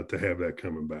to have that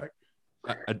coming back.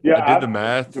 I did the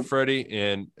math, Freddie,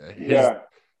 and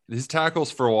his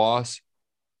tackles for loss.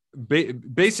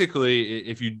 Basically,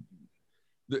 if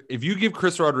you give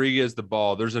Chris Rodriguez the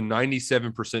ball, there's a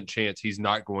 97% chance he's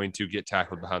not going to get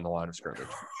tackled behind the line of scrimmage.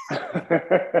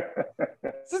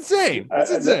 It's insane.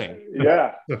 It's insane.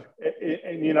 Yeah.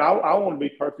 And I want to be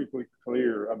perfectly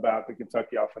clear about the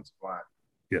Kentucky offensive line.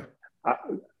 Yeah.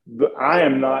 I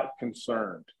am not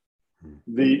concerned.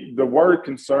 The word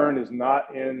concern is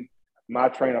not in my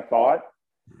train of thought.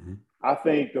 Mm-hmm. I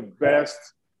think the best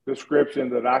description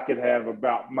that I could have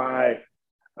about my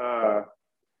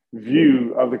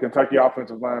view of the Kentucky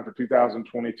offensive line for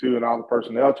 2022 and all the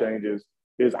personnel changes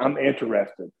is I'm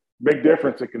interested. Big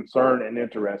difference in concern and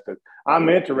interested. I'm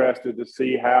interested to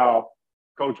see how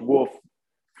Coach Wolf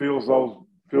fills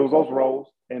those roles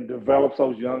and develops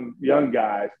those young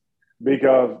guys,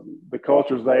 because the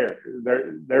culture's there.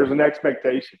 There's an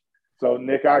expectation. So,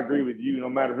 Nick, I agree with you. No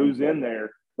matter who's in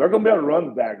there, they're going to be able to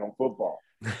run the daggone football.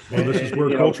 Well, this is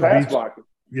where culture beats.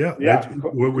 Yeah.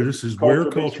 This is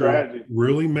where culture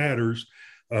really matters.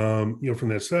 From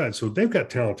that side. So they've got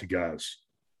talented guys,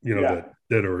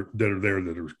 that are there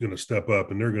that are going to step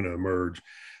up and they're going to emerge.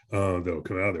 That'll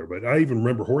come out of there. But I even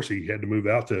remember Horsey had to move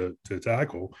out to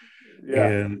tackle. Yeah.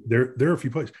 And there are a few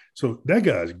plays. So that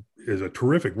guy is a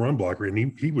terrific run blocker,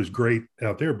 and he was great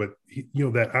out there. But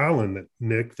that island that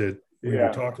Nick that we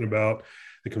were talking about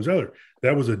that comes out there,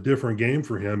 that was a different game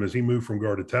for him as he moved from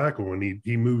guard to tackle, and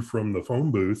he moved from the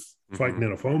phone booth, fighting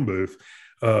in a phone booth,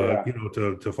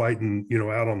 to fighting,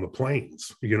 out on the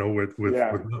plains, with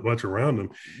not much around him.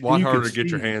 A lot harder to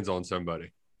get your hands on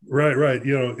somebody. Right.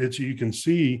 You can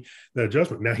see that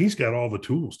adjustment. Now he's got all the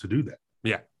tools to do that.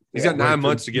 Yeah. He's got 9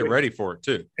 months to get ready for it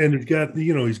too. And he's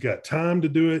got time to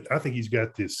do it. I think he's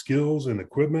got the skills and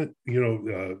equipment,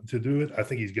 to do it. I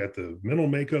think he's got the mental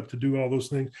makeup to do all those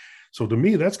things. So to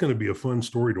me, that's going to be a fun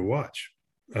story to watch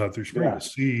through spring, to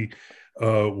see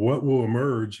what will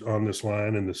emerge on this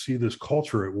line and to see this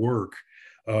culture at work,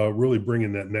 really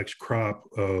bringing that next crop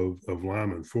of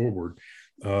linemen forward,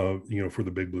 for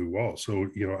the Big Blue Wall. So,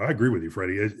 I agree with you,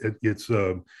 Freddie. It's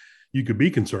you could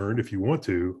be concerned if you want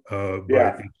to,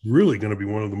 but it's really going to be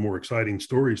one of the more exciting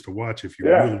stories to watch if you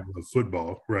really love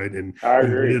football, right? And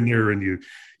you're in there and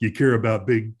you care about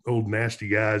big old nasty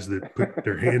guys that put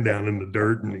their hand down in the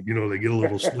dirt and they get a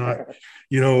little snot,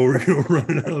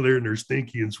 running out of there and they're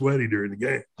stinky and sweaty during the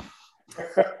game.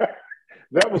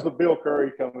 That was the Bill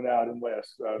Curry coming out in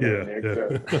West.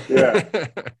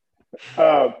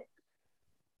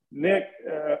 Nick,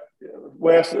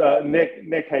 Wes,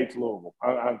 Nick hates Louisville.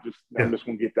 I'm just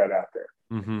going to get that out there.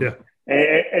 Mm-hmm. Yeah.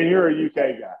 And you're a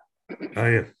UK guy. I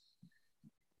am.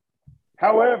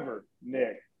 However,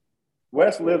 Nick,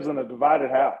 Wes lives in a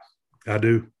divided house. I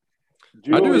do.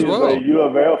 I do as well. Is a U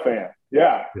of L fan.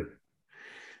 Yeah.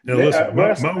 Now listen,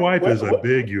 my wife is a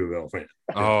big U of L fan.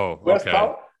 Oh, okay. Wes,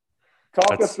 talk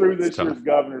us through this year's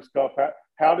Governor's Cup.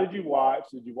 How did you watch?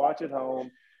 Did you watch at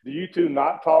home? Do you two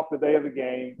not talk the day of the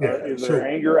game? Is there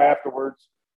anger afterwards?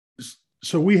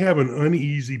 So we have an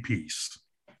uneasy piece,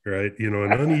 right?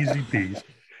 An uneasy piece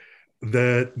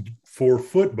that for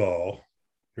football,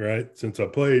 right? Since I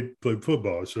played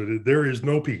football, so there is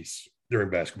no peace during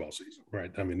basketball season,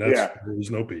 right? I mean, there is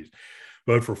no peace.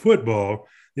 But for football,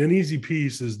 the uneasy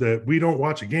piece is that we don't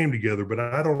watch a game together, but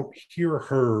I don't hear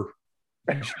her.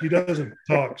 She doesn't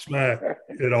talk smack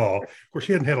at all. Of course,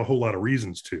 she hadn't had a whole lot of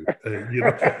reasons to, lately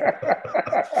on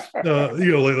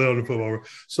the football.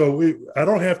 So I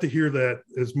don't have to hear that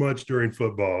as much during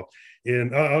football.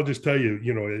 And I'll just tell you,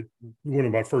 one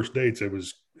of my first dates, it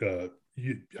was I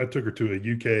took her to a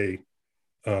UK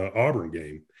Auburn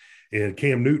game, and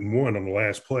Cam Newton won on the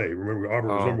last play. Remember, Auburn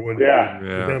was number one down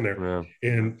there. Yeah.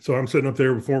 And so I'm sitting up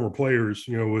there with former players,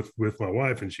 with my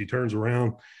wife, and she turns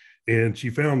around. And she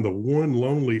found the one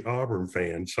lonely Auburn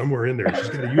fan somewhere in there. She's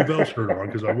got a U of L shirt on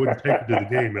because I wouldn't take her to the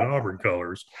game in Auburn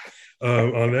colors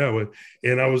on that one.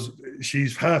 And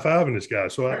she's high-fiving this guy.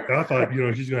 So I thought, she's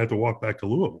going to have to walk back to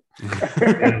Louisville.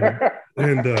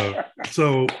 and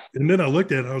then I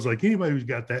looked at it, I was like, anybody who's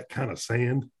got that kind of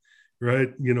sand,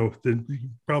 right? Then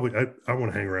probably I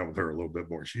want to hang around with her a little bit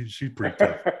more. She's pretty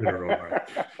tough in her own right.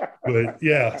 But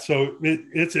yeah, so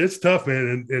it's tough,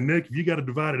 man. And Nick, if you got a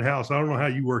divided house, I don't know how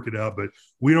you work it out, but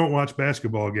we don't watch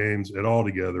basketball games at all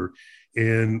together.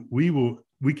 And we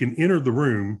can enter the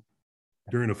room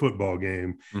during a football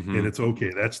game, and it's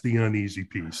okay. That's the uneasy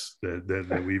piece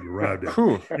that we've arrived at.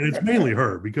 And it's mainly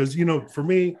her because, for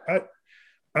me, I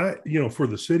for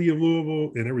the city of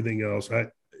Louisville and everything else, I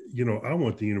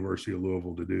want the University of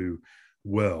Louisville to do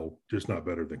well, just not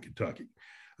better than Kentucky.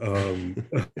 From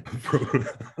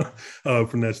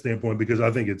that standpoint, because I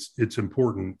think it's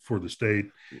important for the state,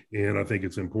 and I think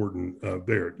it's important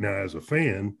there. Now, as a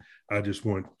fan, I just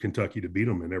want Kentucky to beat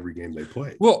them in every game they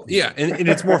play. Well, yeah, and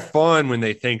it's more fun when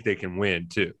they think they can win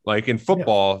too. Like in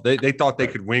football, they thought they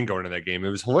could win going to that game. It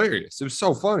was hilarious. It was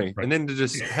so funny. And then to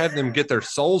just have them get their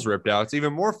souls ripped out, it's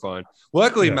even more fun.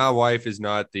 Luckily, my wife is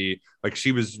not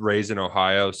she was raised in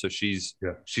Ohio, so she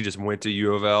just went to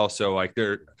U of L. So like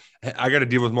I got to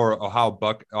deal with more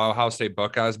Ohio State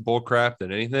Buckeyes bull crap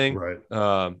than anything. Right.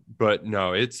 But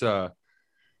no, it's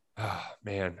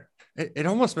man. It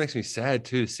almost makes me sad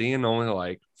too, seeing only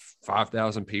like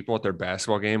 5,000 people at their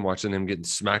basketball game, watching them getting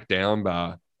smacked down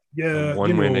by a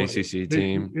one-win ACC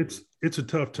team. It's a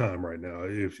tough time right now.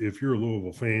 If you're a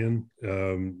Louisville fan,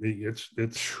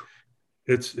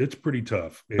 it's pretty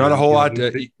tough. Not a whole lot.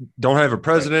 Don't have a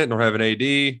president, don't have an AD.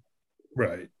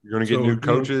 Right. You're going to get new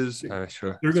coaches.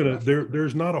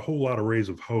 There's not a whole lot of rays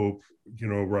of hope,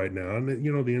 right now. And the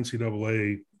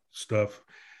NCAA stuff,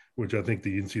 which I think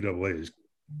the NCAA is.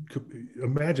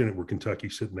 Imagine it were Kentucky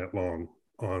sitting that long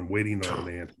on waiting on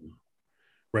an anthem,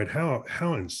 right? How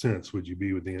incensed would you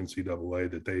be with the NCAA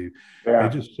that they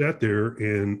just sat there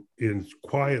and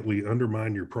quietly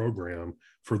undermined your program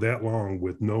for that long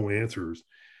with no answers?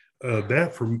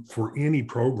 That for any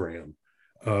program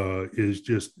is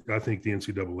just, I think the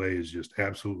NCAA is just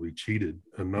absolutely cheated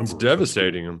a number. It's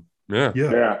devastating them.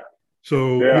 Yeah.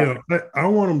 So, I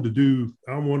want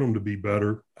them to be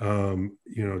better,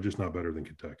 just not better than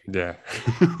Kentucky. Yeah.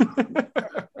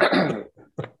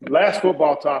 Last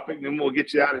football topic, then we'll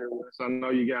get you out of here, Wes. I know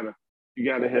you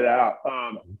gotta head out.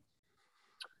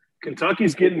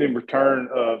 Kentucky's getting the return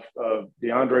of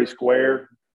DeAndre Square,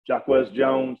 Jacquez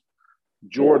Jones,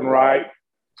 Jordan Wright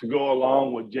to go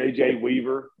along with J.J.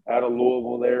 Weaver out of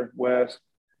Louisville there, Wes,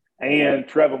 and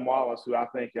Trevin Wallace, who I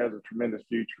think has a tremendous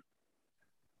future.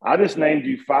 I just named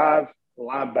you 5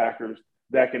 linebackers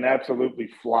that can absolutely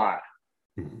fly.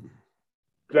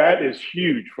 That is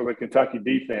huge for the Kentucky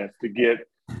defense to get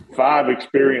 5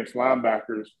 experienced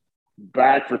linebackers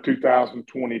back for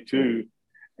 2022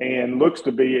 and looks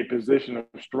to be a position of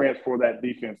strength for that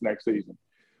defense next season.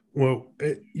 Well,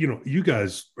 you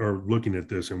guys are looking at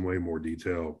this in way more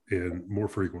detail and more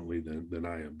frequently than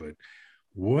I am, but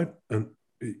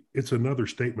it's another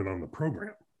statement on the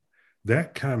program.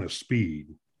 That kind of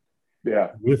speed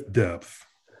with depth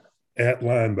at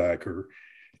linebacker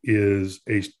is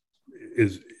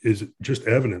just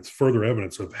further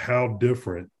evidence of how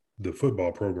different the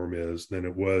football program is than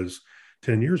it was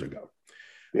 10 years ago.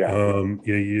 From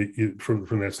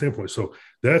that standpoint. So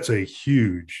that's a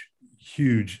huge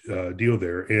deal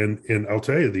there. And I'll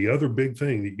tell you, the other big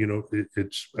thing,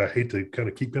 I hate to kind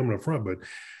of keep coming up front, but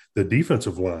the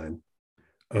defensive line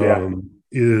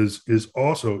is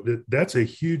also, that's a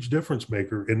huge difference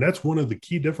maker. And that's one of the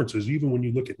key differences, even when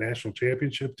you look at national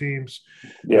championship teams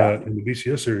in the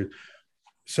BCS series.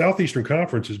 Southeastern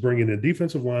Conference is bringing in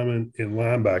defensive linemen and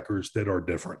linebackers that are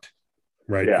different,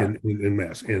 right? In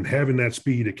mass, and having that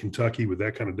speed at Kentucky with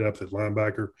that kind of depth at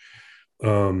linebacker,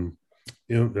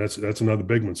 that's another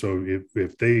big one. So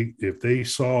if they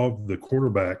solve the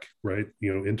cornerback, right,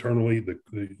 internally the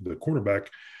cornerback,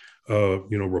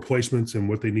 replacements and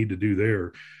what they need to do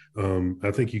there,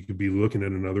 I think you could be looking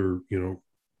at another,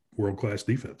 world-class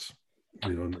defense.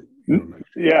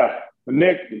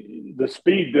 Nick, the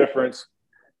speed difference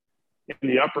in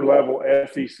the upper level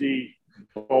SEC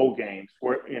bowl games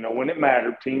where, when it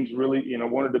mattered, teams really,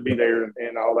 wanted to be there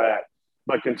and all that.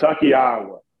 But Kentucky,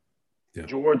 Iowa,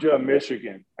 Georgia,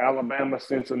 Michigan, Alabama,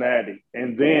 Cincinnati,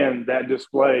 and then that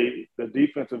display, the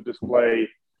defensive display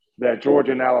that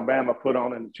Georgia and Alabama put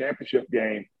on in the championship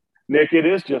game. Nick, it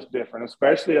is just different,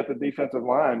 especially at the defensive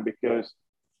line, because,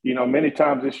 many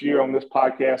times this year on this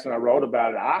podcast, and I wrote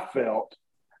about it, I felt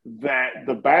that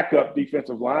the backup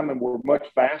defensive linemen were much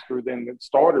faster than the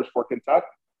starters for Kentucky.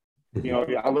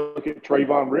 I look at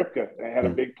Trayvon Ripka, they had a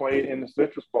big play in the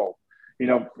Citrus Bowl.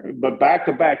 But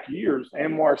back-to-back years,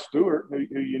 Anwar Stewart,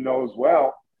 who you know as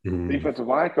well, defensive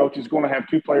line coach, is going to have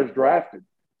 2 players drafted.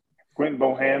 Quentin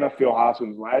Bohanna, Phil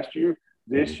Hoskins last year.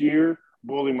 This year,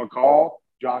 Bully McCall,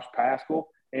 Josh Paschal,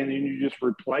 and then you just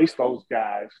replace those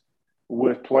guys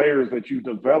with players that you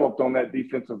developed on that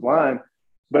defensive line.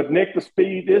 But, Nick, the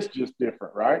speed is just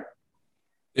different, right?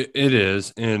 It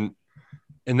is. And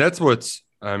that's what's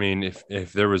 – I mean,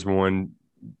 if there was one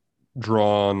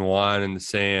drawn line in the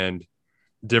sand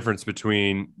difference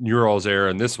between your all's era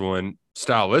and this one,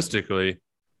 stylistically,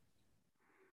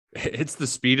 it's the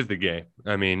speed of the game.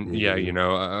 I mean,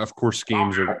 of course,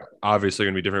 schemes are obviously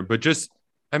going to be different, but just,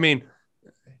 I mean,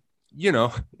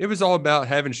 it was all about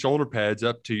having shoulder pads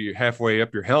up to you halfway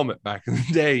up your helmet back in the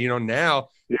day. Now,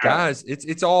 guys,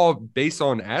 it's all based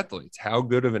on athletes. How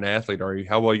good of an athlete are you?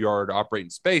 How well you are to operate in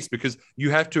space, because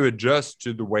you have to adjust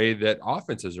to the way that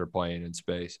offenses are playing in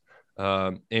space.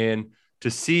 And to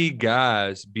see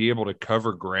guys be able to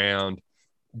cover ground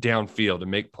downfield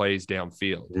and make plays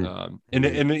downfield.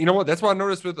 And you know what? That's what I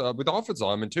noticed with offensive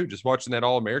linemen too. Just watching that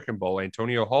All-American Bowl,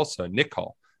 Antonio Hall's son, Nick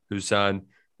Hall, who signed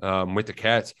with the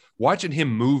Cats, watching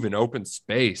him move in open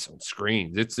space on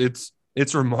screens. It's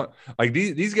like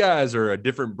these guys are a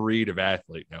different breed of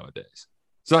athlete nowadays.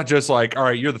 It's not just like, all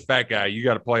right, you're the fat guy, you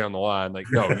got to play on the line. Like,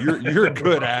 no, you're a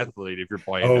good athlete if you're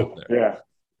playing up there.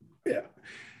 Yeah.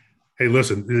 Hey,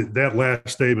 listen, that last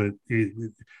statement,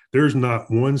 there's not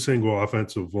one single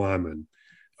offensive lineman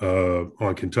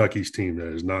on Kentucky's team that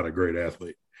is not a great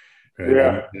athlete. Right?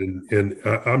 Yeah. And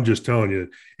I'm just telling you,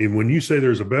 and when you say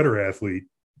there's a better athlete,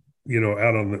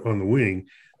 out on the wing,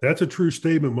 that's a true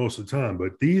statement most of the time.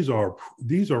 But these are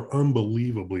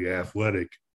unbelievably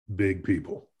athletic, big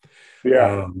people.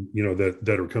 Yeah.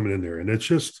 That are coming in there, and it's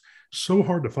just so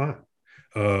hard to find.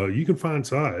 You can find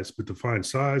size, but to find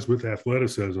size with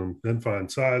athleticism, then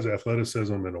find size,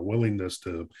 athleticism, and a willingness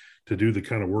to do the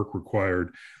kind of work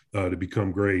required to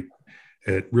become great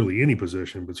at really any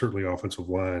position, but certainly offensive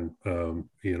line. And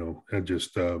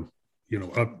just I'll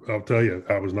tell you,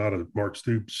 I was not a Mark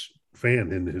Stoops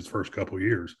fan in his first couple of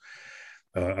years.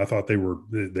 I thought they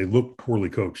looked poorly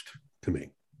coached to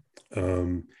me.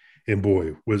 And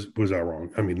boy, was I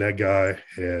wrong. I mean, that guy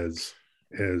has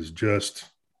just.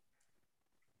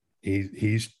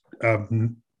 He's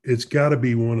it's got to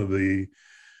be one of the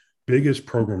biggest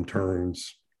program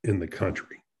turns in the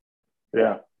country.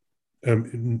 Yeah.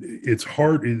 It's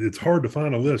hard to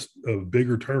find a list of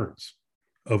bigger turns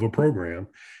of a program,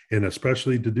 and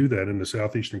especially to do that in the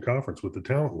Southeastern Conference with the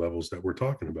talent levels that we're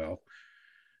talking about.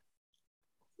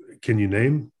 Can you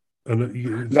name?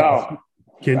 No.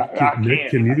 Can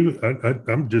you?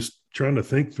 I'm just trying to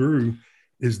think through.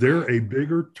 Is there a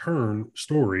bigger turn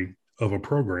story of a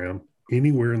program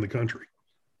anywhere in the country?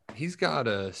 He's got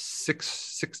a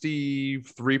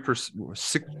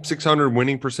 63%, 600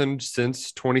 winning percentage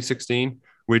since 2016,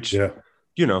 which, at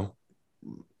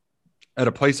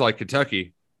a place like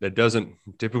Kentucky that doesn't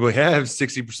typically have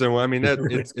 60%. I mean,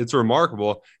 it's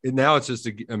remarkable. And now it's just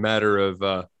a matter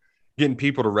of getting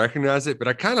people to recognize it. But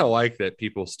I kind of like that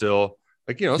people still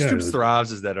Stoops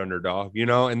thrives as that underdog,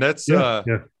 and that's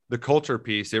the culture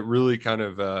piece. It really kind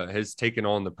of has taken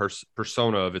on the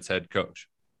persona of its head coach.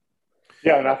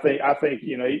 Yeah, and I think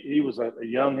he was a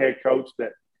young head coach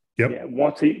that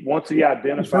once he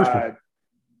identified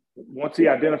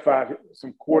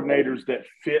some coordinators that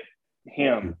fit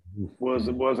him was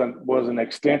an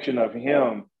extension of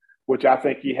him, which I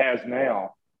think he has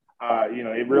now.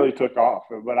 It really took off.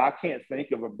 But I can't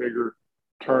think of a bigger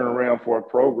turnaround for a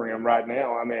program right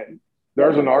now. I mean,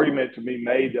 there's an argument to be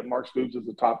made that Mark Stoops is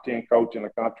the top 10 coach in the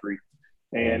country.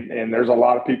 And there's a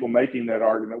lot of people making that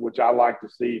argument, which I like to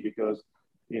see because,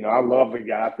 I love the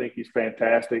guy. I think he's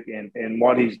fantastic. And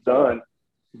what he's done,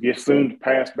 gets soon to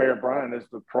pass Bear Bryant as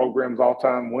the program's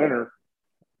all-time winner.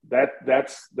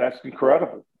 That's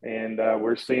incredible. And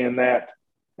we're seeing that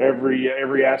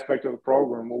every aspect of the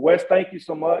program. Well, Wes, thank you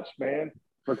so much, man,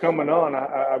 for coming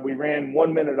on. We ran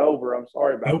 1 minute over. I'm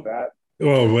sorry about that.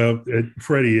 Oh, well,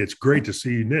 Freddie, it's great to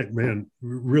see you. Nick, man,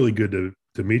 really good to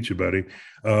meet you, buddy.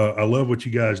 I love what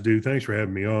you guys do. Thanks for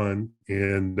having me on.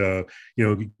 And,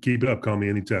 keep it up. Call me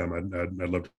anytime. I'd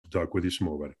love to talk with you some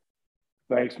more, buddy.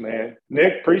 Thanks, man.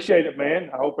 Nick, appreciate it,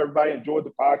 man. I hope everybody enjoyed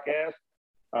the podcast.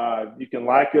 You can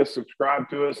like us, subscribe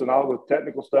to us, and all the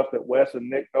technical stuff that Wes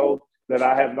and Nick know that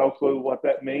I have no clue what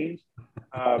that means.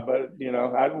 But,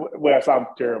 Wes, I'm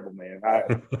terrible, man.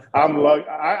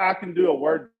 I can do a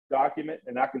Word document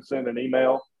and I can send an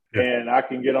email and I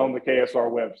can get on the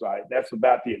KSR website. That's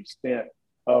about the extent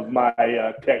of my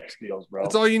tech skills, bro.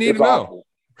 That's all you need to know.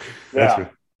 Yeah.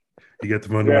 You get the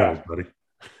fundamentals, buddy.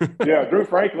 Yeah, Drew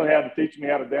Franklin had to teach me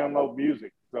how to download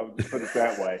music. So just put it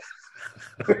that way.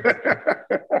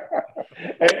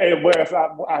 and Wes,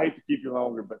 I hate to keep you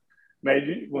longer, but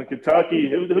man, when Kentucky,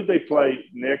 who they play,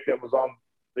 Nick, that was on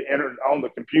the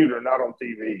computer, not on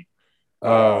TV?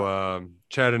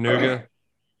 Chattanooga.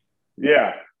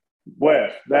 Yeah,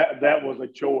 Wes, that was a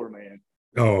chore, man.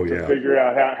 Oh, to figure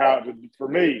out how to, for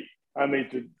me, I mean,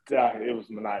 it was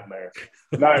a nightmare.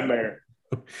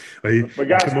 But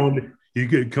guys, you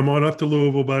could come on up to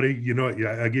Louisville, buddy.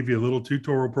 I give you a little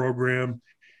tutorial program,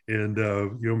 and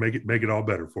make it all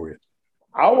better for you.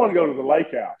 I want to go to the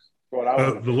lake house.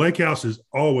 The lake house is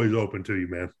always open to you,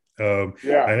 man.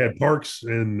 I had Parks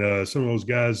and some of those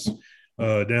guys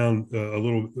down a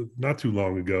little, not too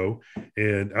long ago,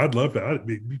 and I'd love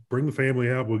to bring the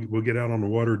family out. We'll get out on the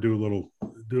water, do a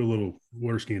little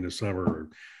water skiing this summer.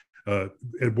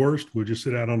 At worst, we'll just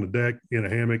sit out on the deck in a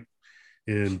hammock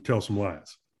and tell some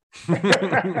lies.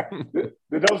 Did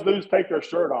those dudes take their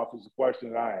shirt off? Is the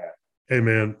question that I have. Hey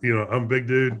man, I'm a big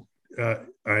dude. I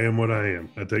am what I am.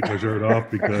 I take my shirt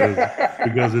off because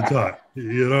it's hot,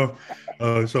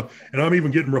 So, and I'm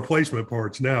even getting replacement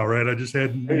parts now, right? I just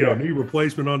had knee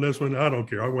replacement on this one. I don't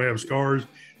care. I'm going to have scars.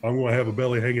 I'm going to have a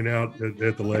belly hanging out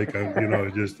at the lake.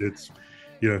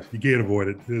 You can't avoid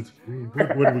it.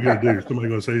 What are we going to do? Somebody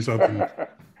going to say something?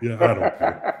 Yeah, I don't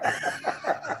care.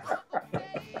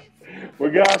 Well,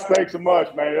 guys, thanks so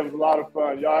much, man. It was a lot of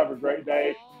fun. Y'all have a great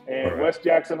day. And right. Wes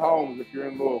Jackson Homes if you're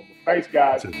in Louisville. Thanks,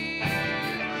 guys.